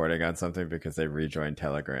they're reporting on something because they rejoined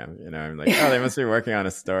Telegram. You know, I'm like, oh, they must be working on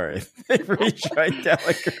a story. They rejoined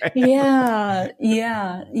Telegram. Yeah.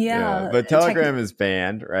 But Telegram is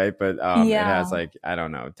banned, right? But it has like, I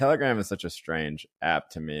don't know. Telegram is such a strange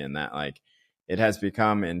app to me in that like it has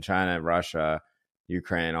become in China, Russia,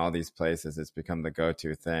 Ukraine, all these places, it's become the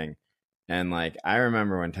go-to thing. And like, I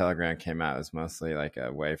remember when Telegram came out, it was mostly like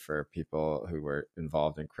a way for people who were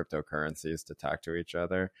involved in cryptocurrencies to talk to each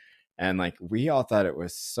other. And like, we all thought it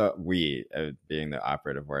was being the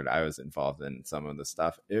operative word, I was involved in some of the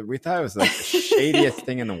stuff. We thought it was like the shadiest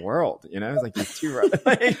thing in the world, you know? It's like these two,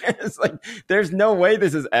 it's like, there's no way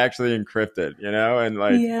this is actually encrypted, you know? And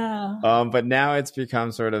like, but now it's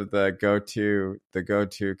become sort of the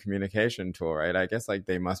go-to communication tool, right? I guess like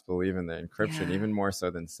they must believe in the encryption even more so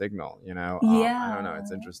than Signal, you know? I don't know.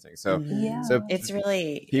 It's interesting. So it's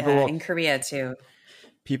really people in Korea too.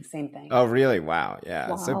 Same thing. Oh, really? Wow.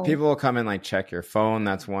 Yeah. Wow. So people will come and like check your phone.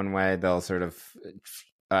 That's one way. They'll sort of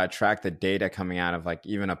track the data coming out of like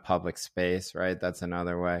even a public space, right? That's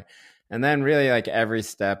another way. And then really like every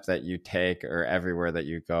step that you take or everywhere that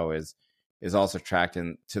you go is also tracked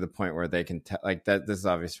in to the point where they can tell like that. This is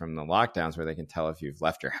obvious from the lockdowns where they can tell if you've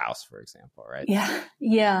left your house, for example, right?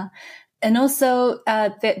 Yeah. And also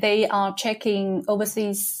they are checking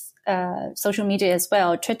overseas social media as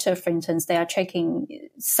well. Twitter, for instance, they are checking.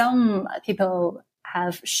 Some people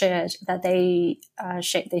have shared that they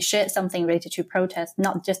shared something related to protest,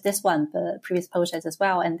 not just this one, but previous protests as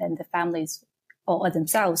well. And then the families or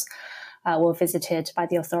themselves were visited by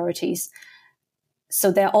the authorities.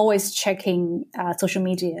 So they're always checking social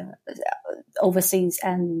media, overseas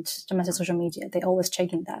and domestic social media. They're always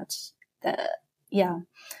checking that.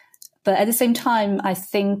 But at the same time, I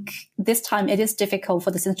think this time it is difficult for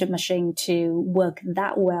the censorship machine to work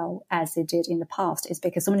that well as it did in the past. It's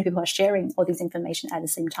because so many people are sharing all this information at the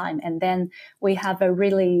same time. And then we have a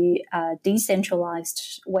really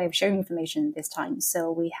decentralized way of sharing information this time.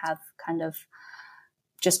 So we have kind of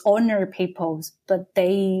just ordinary people, but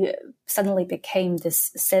they suddenly became this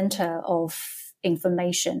center of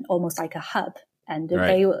information, almost like a hub. And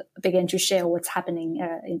they began to share what's happening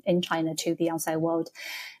in China to the outside world.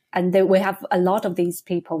 And we have a lot of these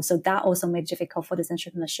people. So that also made it difficult for the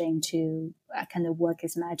censorship machine to kind of work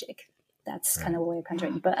its magic. That's kind of what we're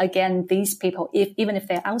considering. But again, these people, even if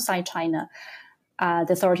they're outside China,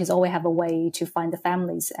 the authorities always have a way to find the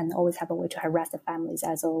families and always have a way to harass the families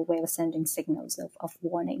as a way of sending signals of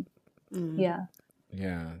warning. Yeah,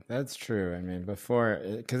 that's true. I mean, before,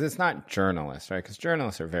 because it's not journalists, right? Because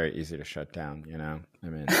journalists are very easy to shut down, you know? I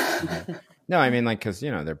mean, no, I mean, like, because,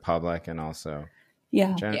 you know, they're public and also...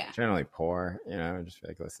 generally poor, you know, just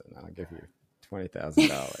like, listen, I'll give you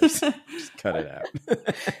 $20,000. Just cut it out.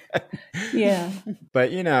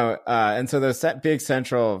 But, you know, and so those big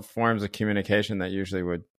central forms of communication that usually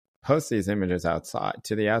would post these images outside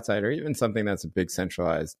to the outside, or even something that's a big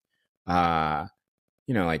centralized,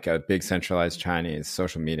 you know, like a big centralized Chinese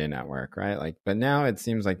social media network, right? Like, but now it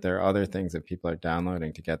seems like there are other things that people are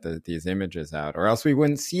downloading to get these images out, or else we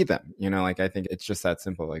wouldn't see them. You know, like I think it's just that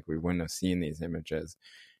simple. Like we wouldn't have seen these images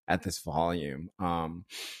at this volume.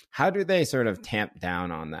 How do they sort of tamp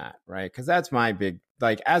down on that, right? Because that's my big,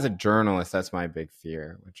 like as a journalist, that's my big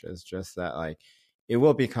fear, which is just that like it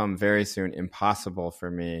will become very soon impossible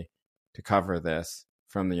for me to cover this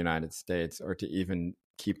from the United States or to even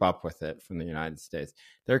keep up with it from the United States.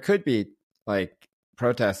 There could be like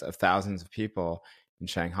protests of thousands of people in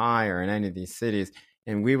Shanghai or in any of these cities,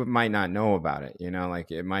 and we might not know about it, you know,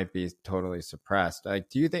 like it might be totally suppressed. Like,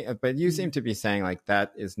 do you think, but you seem to be saying like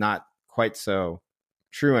that is not quite so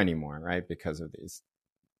true anymore, right? Because of these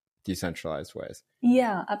decentralized ways.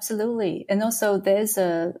 Yeah, absolutely. And also there's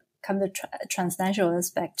a kind of transnational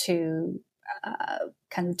aspect to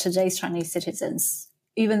kind of today's Chinese citizens.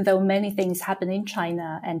 Even though many things happen in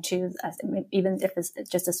China and even if it's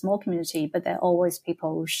just a small community, but there are always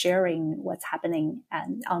people sharing what's happening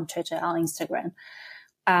on Twitter, on Instagram.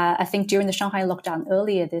 I think during the Shanghai lockdown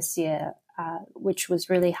earlier this year, which was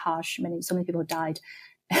really harsh, so many people died.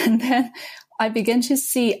 And then I began to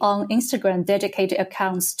see on Instagram dedicated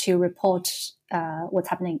accounts to report what's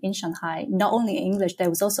happening in Shanghai. Not only in English, there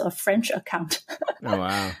was also a French account. Oh,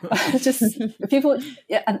 wow. Just people,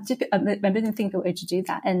 I didn't think people would do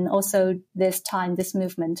that. And also this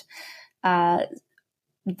movement,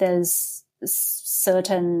 there's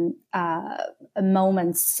certain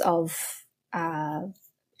moments of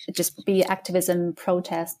just be activism,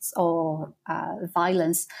 protests, or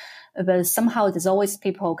violence. But somehow there's always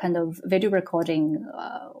people kind of video recording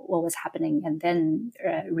what was happening and then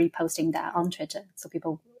reposting that on Twitter, so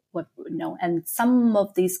people would know. And some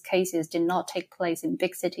of these cases did not take place in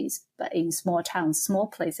big cities, but in small towns, small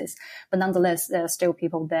places. But nonetheless, there are still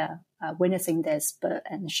people there witnessing this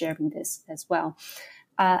and sharing this as well.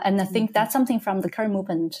 And I think that's something from the current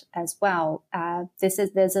movement as well. There's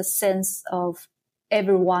a sense of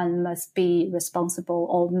everyone must be responsible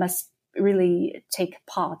or must really take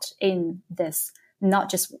part in this, not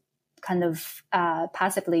just kind of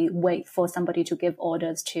passively wait for somebody to give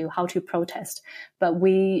orders to how to protest, but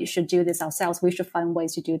we should do this ourselves. We should find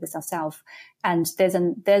ways to do this ourselves. And there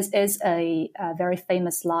is a very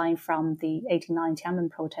famous line from the 89 Tiananmen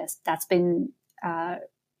protest that's been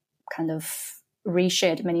kind of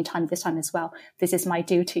reshared many times this time as well. This is my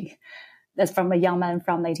duty. That's from a young man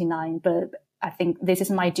from 89, but I think this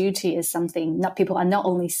is my duty is something people are not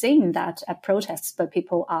only saying that at protests, but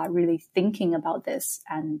people are really thinking about this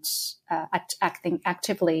and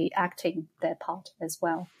actively acting their part as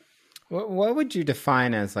well. What would you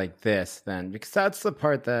define as like this then? Because that's the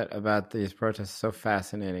part that about these protests is so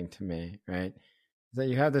fascinating to me, right? Is that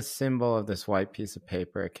you have this symbol of this white piece of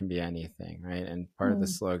paper. It can be anything, right? And part of the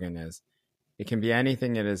slogan is, it can be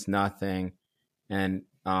anything, it is nothing. And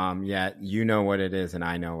yet you know what it is and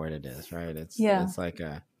I know what it is, right? It's like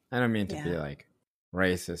I don't mean to be like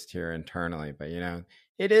racist here internally, but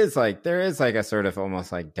it is like, there is like a sort of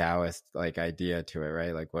almost like Taoist like idea to it,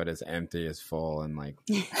 right? Like what is empty is full, and like,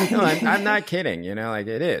 no, I'm not kidding, like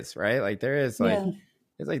it is, right? Like there is like,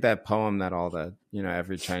 it's like that poem that all the,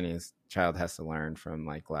 every Chinese child has to learn from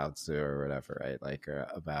like Lao Tzu or whatever, right? Like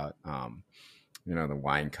about, the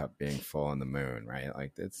wine cup being full and the moon, right?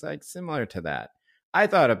 Like it's like similar to that. I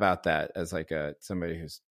thought about that as like somebody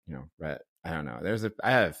who's, read, I don't know.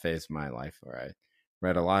 I had a phase in my life where I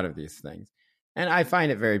read a lot of these things and I find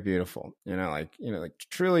it very beautiful, like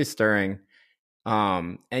truly stirring.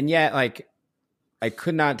 And yet like, I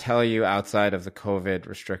could not tell you outside of the COVID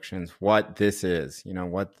restrictions what this is,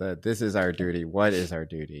 this is our duty. What is our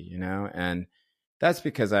duty, and that's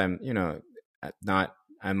because I'm,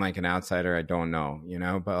 I'm like an outsider. I don't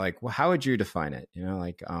know, but like, well, how would you define it?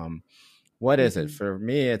 What is it? For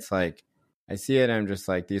me, it's like, I see it. I'm just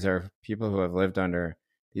like, these are people who have lived under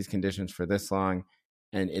these conditions for this long,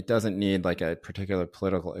 and it doesn't need like a particular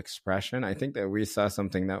political expression. I think that we saw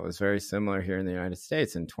something that was very similar here in the United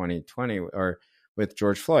States in 2020 or with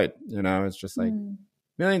George Floyd. It's just like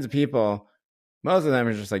millions of people, most of them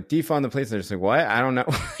are just like defund the police. They're just like, what? I don't know.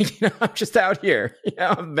 I'm just out here.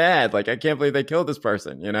 I'm mad. Like, I can't believe they killed this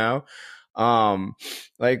person, but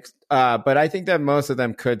I think that most of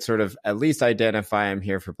them could sort of at least identify I'm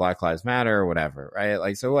here for Black Lives Matter or whatever, right?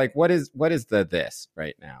 Like, so like, what is this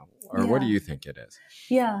right now? Or what do you think it is?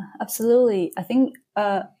 Yeah, absolutely. I think,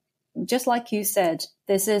 just like you said,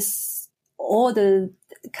 this is all the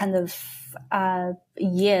kind of,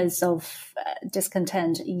 years of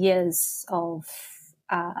discontent, years of,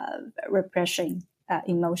 repression,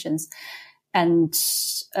 emotions. And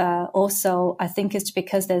also, I think it's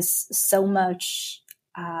because there's so much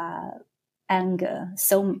anger,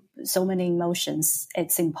 so many emotions.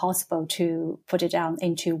 It's impossible to put it down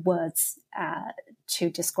into words to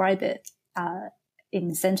describe it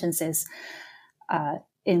in sentences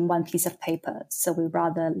in one piece of paper. So we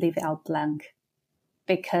rather leave it out blank,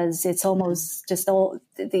 because it's almost just all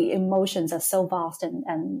the emotions are so vast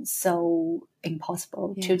and so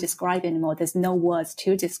impossible to describe anymore. There's no words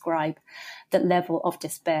to describe the level of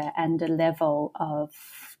despair and the level of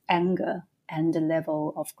anger and the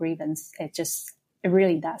level of grievance. It's just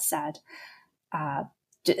really that sad.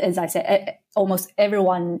 As I said, almost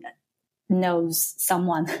everyone knows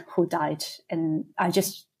someone who died. And I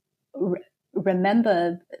just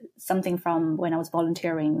remember something from when I was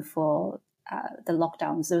volunteering for the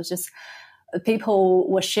lockdowns. There was just people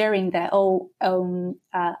were sharing their own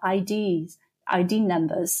ID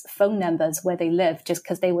numbers, phone numbers where they live, just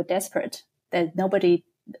because they were desperate. That nobody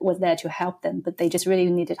was there to help them, but they just really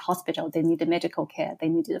needed hospital. They needed medical care. They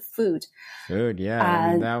needed food. Yeah.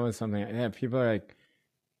 I mean, that was something. Yeah, people are like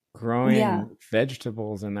growing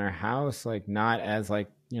vegetables in their house, like not as like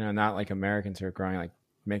not like Americans who are growing like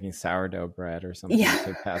making sourdough bread or something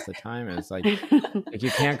to pass the time. And it's like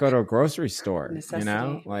you can't go to a grocery store, necessity. You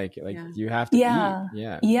know, like you have to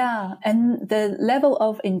eat. Yeah. And the level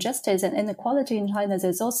of injustice and inequality in China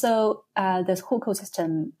is also this hukou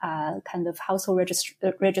system, kind of household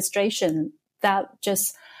registration that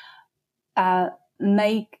just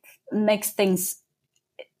makes things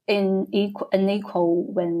unequal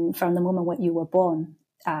when from the moment when you were born.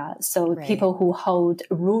 So people who hold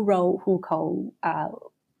rural hukou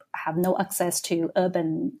have no access to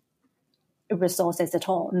urban resources at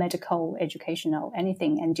all, medical, educational,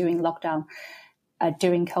 anything. And during lockdown,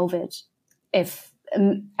 during COVID, if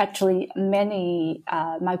actually many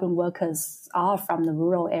migrant workers are from the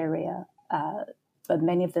rural area, but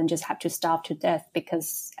many of them just have to starve to death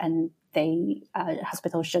they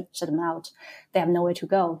hospitals shut them out. They have nowhere to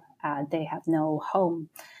go. They have no home.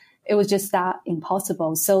 It was just that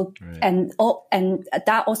impossible. So, and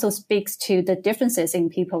that also speaks to the differences in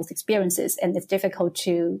people's experiences. And it's difficult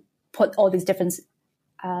to put all these different,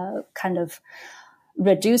 kind of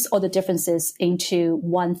reduce all the differences into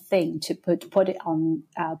one thing to put it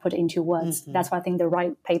into words. Mm-hmm. That's why I think the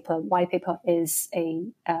white paper is a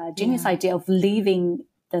genius idea of leaving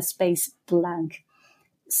the space blank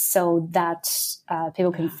so that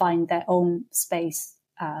people can find their own space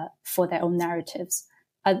for their own narratives.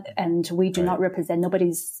 And we do not represent,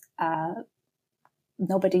 nobody's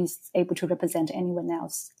able to represent anyone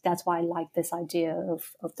else. That's why I like this idea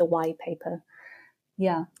of the white paper.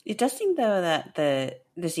 Yeah. It does seem though that the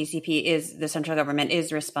CCP the central government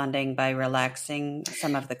is responding by relaxing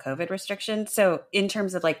some of the COVID restrictions. So in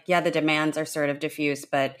terms of the demands are sort of diffuse,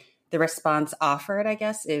 but the response offered, I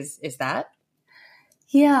guess, is that?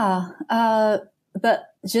 Yeah. But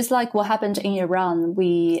just like what happened in Iran,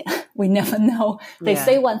 we never know. They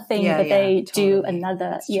say one thing, but they do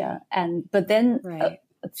another. But then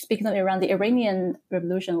speaking of Iran, the Iranian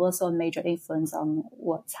revolution was also a major influence on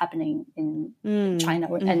what's happening in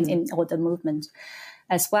China and in all the movement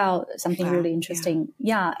as well. Something really interesting.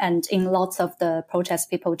 Yeah. And in lots of the protests,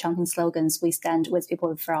 people chanting slogans, we stand with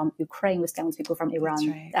people from Ukraine, we stand with people from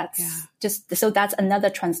Iran. That's another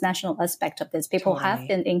transnational aspect of this. People have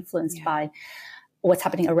been influenced by what's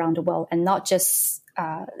happening around the world, and not just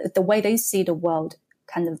the way they see the world.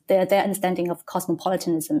 Kind of their understanding of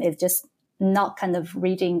cosmopolitanism is just not kind of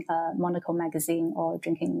reading a Monaco magazine or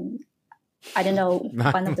drinking, I don't know,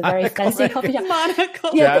 one of the very fancy coffee shops. Monaco.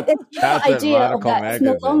 Yeah, it's the idea of that. Magazine.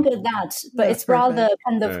 It's no longer that, but it's rather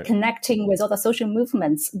kind of connecting with all the social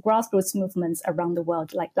movements, grassroots movements around the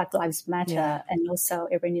world, like Black Lives Matter and also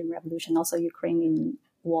Iranian Revolution, also Ukrainian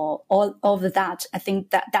war, all of that. I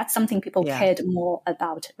think that's something people cared more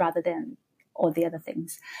about rather than all the other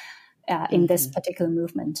things in this particular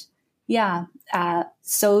movement. Yeah.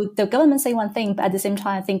 So the government say one thing, but at the same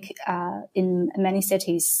time, I think in many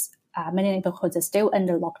cities, many neighborhoods are still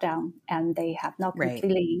under lockdown, and they have not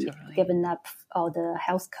completely given up all the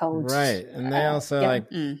health codes. Right. And they also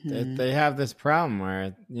they have this problem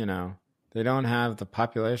where, they don't have the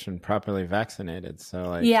population properly vaccinated.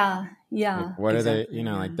 So what are they,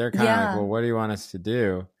 they're kind of like, well, what do you want us to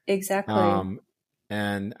do? Exactly.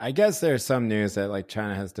 And I guess there's some news that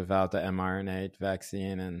China has developed an mRNA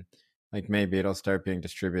vaccine, and maybe it'll start being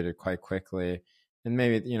distributed quite quickly. And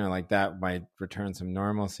maybe, that might return some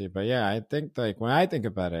normalcy. But yeah, I think when I think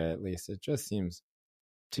about it, at least, it just seems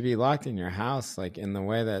to be locked in your house, in the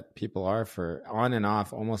way that people are for on and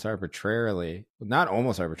off, almost arbitrarily, not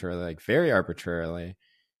almost arbitrarily, very arbitrarily,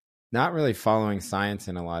 not really following science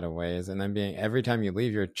in a lot of ways. And then every time you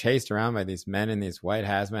leave, you're chased around by these men in these white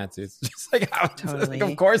hazmat suits. Just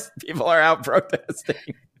of course people are out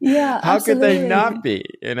protesting. Yeah. How could they not be,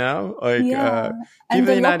 people in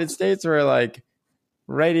the United States were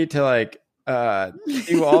ready to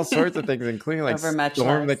do all sorts of things, including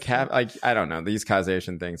storm the cap. I don't know. These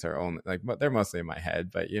causation things are only they're mostly in my head,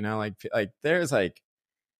 but there's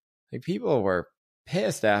people were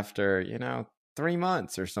pissed after 3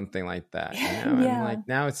 months or something like that. And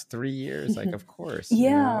now it's 3 years. Of course.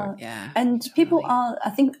 And people are. I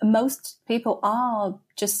think most people are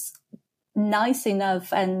just nice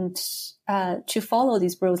enough and to follow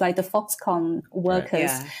these rules, like the Foxconn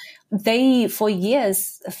workers. They, for 3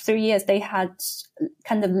 years, they had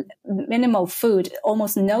kind of minimal food,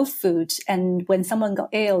 almost no food. And when someone got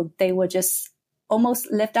ill, they were just almost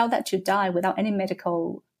left out there to die without any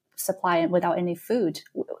medical supply and without any food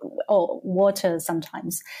or water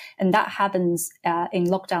sometimes. And that happens in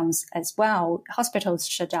lockdowns as well. Hospitals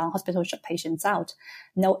shut down, hospitals shut patients out,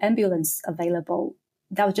 no ambulance available.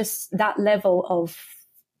 That was just that level of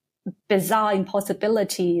bizarre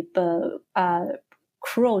impossibility, but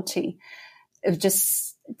cruelty. It was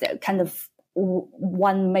just kind of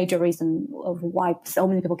one major reason of why so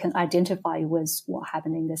many people can identify with what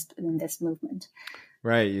happened in this movement.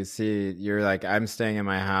 Right. You see, you're like, I'm staying in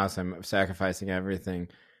my house, I'm sacrificing everything,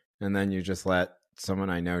 and then you just let someone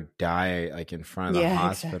I know die like in front of the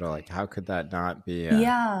hospital. Exactly. Like, how could that not be?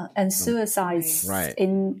 And suicides. Right.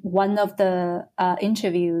 In one of the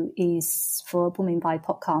interviews for Booming By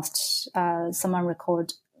podcast, someone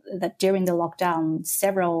recorded that during the lockdown,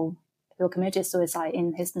 several people committed suicide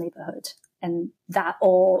in his neighborhood, and that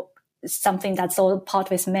all something that's all part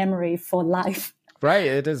of his memory for life. Right.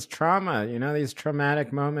 It is trauma. These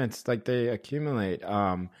traumatic moments, like they accumulate.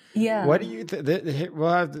 What do you we'll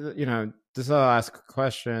have to, this I'll ask a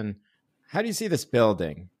question. How do you see this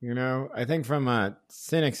building? I think from a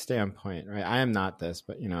cynic standpoint, right? I am not this,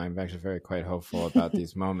 but I'm actually very quite hopeful about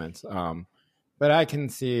these moments. But I can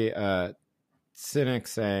see a cynic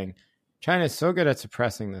saying, China is so good at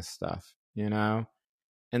suppressing this stuff,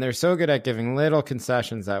 and they're so good at giving little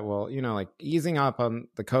concessions that will, like easing up on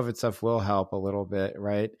the COVID stuff will help a little bit,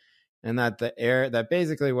 right? And that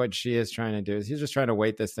basically what Xi is trying to do is he's just trying to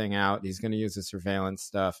wait this thing out. He's going to use the surveillance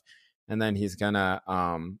stuff, and then he's gonna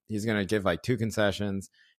give like 2 concessions,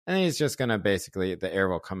 and then he's just gonna basically the air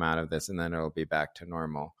will come out of this, and then it'll be back to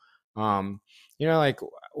normal. Like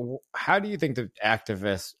how do you think the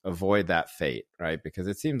activists avoid that fate, right? Because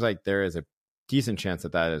it seems like there is a decent chance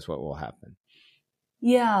that is what will happen.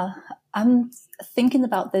 Yeah, I'm thinking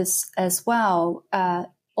about this as well.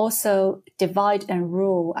 Also, divide and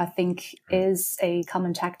rule, I think, is a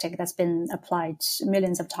common tactic that's been applied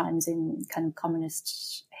millions of times in kind of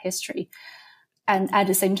communist history. And at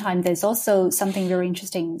the same time, there's also something very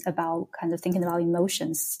interesting about kind of thinking about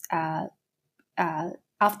emotions.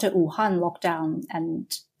 After Wuhan lockdown, and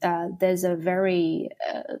there's a very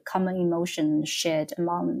common emotion shared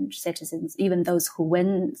among citizens, even those who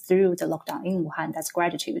went through the lockdown in Wuhan, that's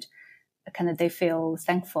gratitude. Kind of they feel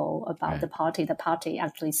thankful about the party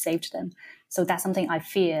actually saved them. So that's something I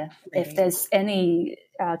fear. Right. If there's any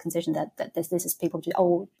concession that this is people just,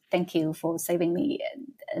 thank you for saving me,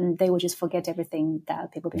 and they will just forget everything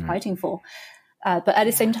that people have been fighting for. But at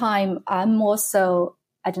the same time, I'm also,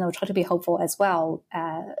 try to be hopeful as well.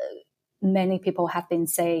 Many people have been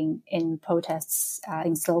saying in protests,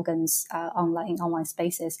 in slogans, online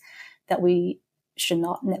spaces, that we should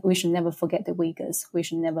never forget the Uyghurs. We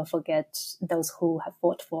should never forget those who have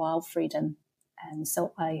fought for our freedom. And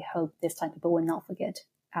so I hope this time people will not forget.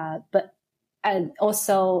 And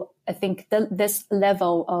also I think this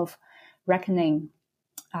level of reckoning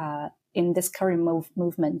in this current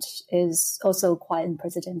movement is also quite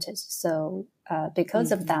unprecedented. So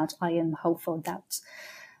because of that, I am hopeful that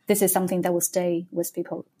this is something that will stay with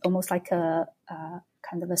people, almost like a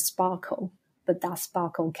kind of a sparkle. But that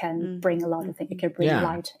sparkle can bring a lot of things. It can bring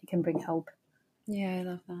light. It can bring hope. Yeah, I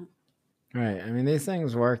love that. Right. I mean, these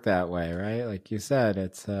things work that way, right? Like you said,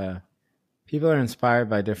 it's people are inspired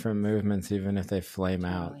by different movements, even if they flame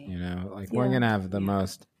out. Like we're gonna have the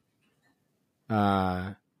most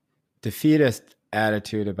defeatist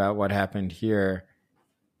attitude about what happened here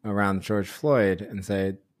around George Floyd, and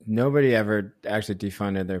say nobody ever actually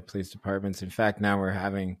defunded their police departments. In fact, now we're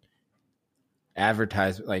having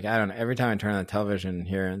advertised, like, I don't know, every time I turn on the television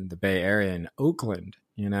here in the Bay Area in Oakland,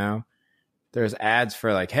 there's ads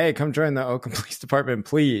for like, hey, come join the Oakland Police Department,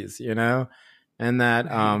 please, and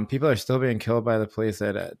that people are still being killed by the police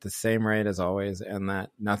at the same rate as always, and that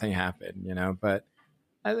nothing happened, but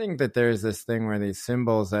I think that there's this thing where these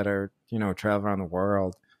symbols that are, travel around the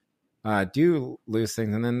world do lose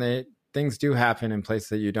things, and then things do happen in places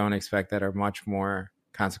that you don't expect that are much more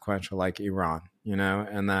consequential, like Iran,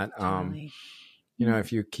 and that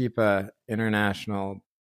if you keep a international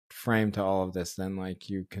frame to all of this, then like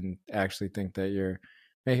you can actually think that you're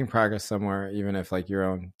making progress somewhere, even if like your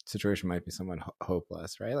own situation might be somewhat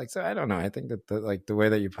hopeless, right? Like, so I don't know. I think that the way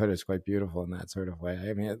that you put it is quite beautiful in that sort of way.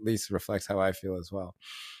 I mean, at least reflects how I feel as well.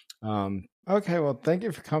 Okay, well, thank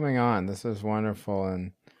you for coming on. This was wonderful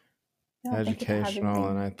and educational,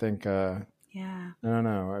 and I think I don't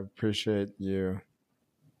know. I appreciate you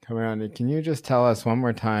coming on. Can you just tell us one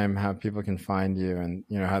more time how people can find you and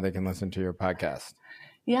how they can listen to your podcast?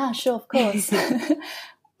 Yeah, sure, of course.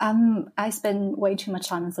 I spend way too much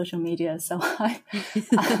time on social media, so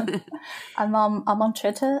I'm on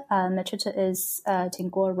Twitter. My Twitter is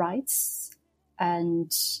Tingguo Writes,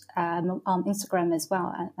 and I'm on Instagram as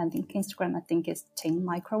well. I think Instagram is Ting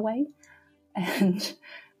Microwave, and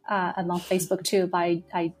I'm on Facebook too. But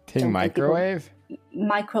I Ting Microwave.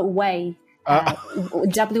 Microwave.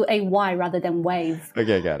 WAY rather than wave.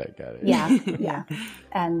 Okay, got it. Yeah.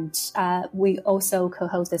 And we also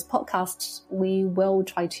co-host this podcast. We will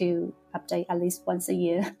try to update at least once a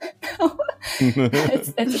year. It's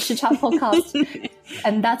a Shichat podcast.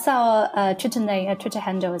 And that's our Twitter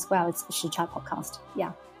handle as well. It's Shichat podcast.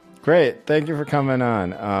 Yeah. Great. Thank you for coming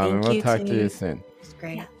on. And we'll talk to you soon. It's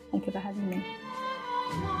great. Yeah. Thank you for having me.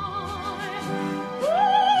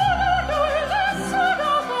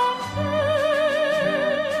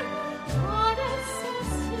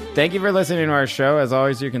 Thank you for listening to our show. As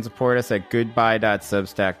always, you can support us at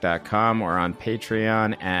goodbye.substack.com or on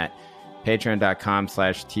Patreon at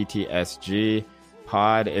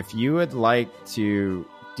patreon.com/TTSG-pod. If you would like to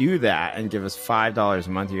do that and give us $5 a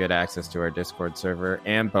month, you get access to our Discord server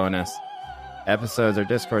and bonus episodes. Our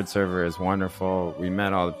Discord server is wonderful. We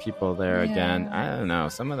met all the people there again. I don't know.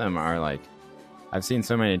 Some of them are like, I've seen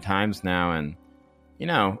so many times now, and, you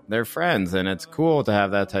know, they're friends, and it's cool to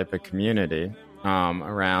have that type of community.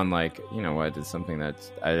 Around, like, you know what, it's something that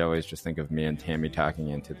I always just think of me and Tammy talking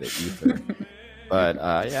into the ether. But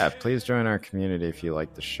yeah, please join our community if you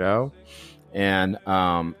like the show. And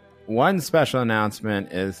one special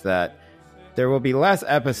announcement is that there will be less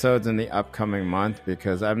episodes in the upcoming month,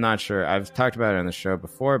 because I'm not sure, I've talked about it on the show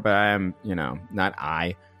before, but I am, you know,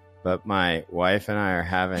 but my wife and I are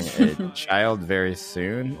having a child very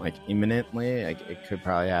soon, like imminently. Like, it could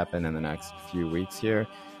probably happen in the next few weeks here.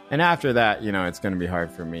 And after that, you know, it's going to be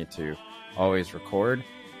hard for me to always record.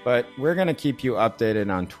 But we're going to keep you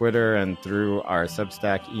updated on Twitter and through our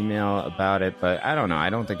Substack email about it. But I don't know. I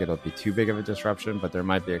don't think it'll be too big of a disruption, but there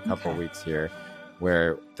might be a couple weeks here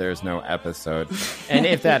where there's no episode. And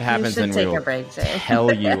if that happens, then we will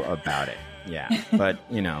tell you about it. Yeah. But,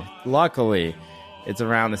 you know, luckily, it's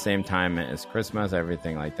around the same time as Christmas,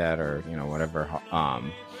 everything like that, or, you know, whatever,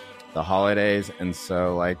 the holidays. And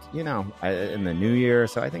so, like, you know, in the new year,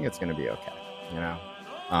 so I think it's going to be okay. You know,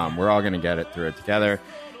 we're all going to get it through it together.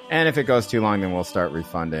 And if it goes too long, then we'll start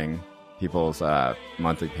refunding people's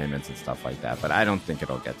monthly payments and stuff like that. But I don't think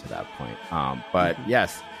it'll get to that point. But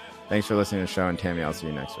yes, thanks for listening to the show. And Tammy, I'll see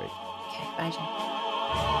you next week. Okay, bye,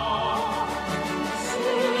 Jen.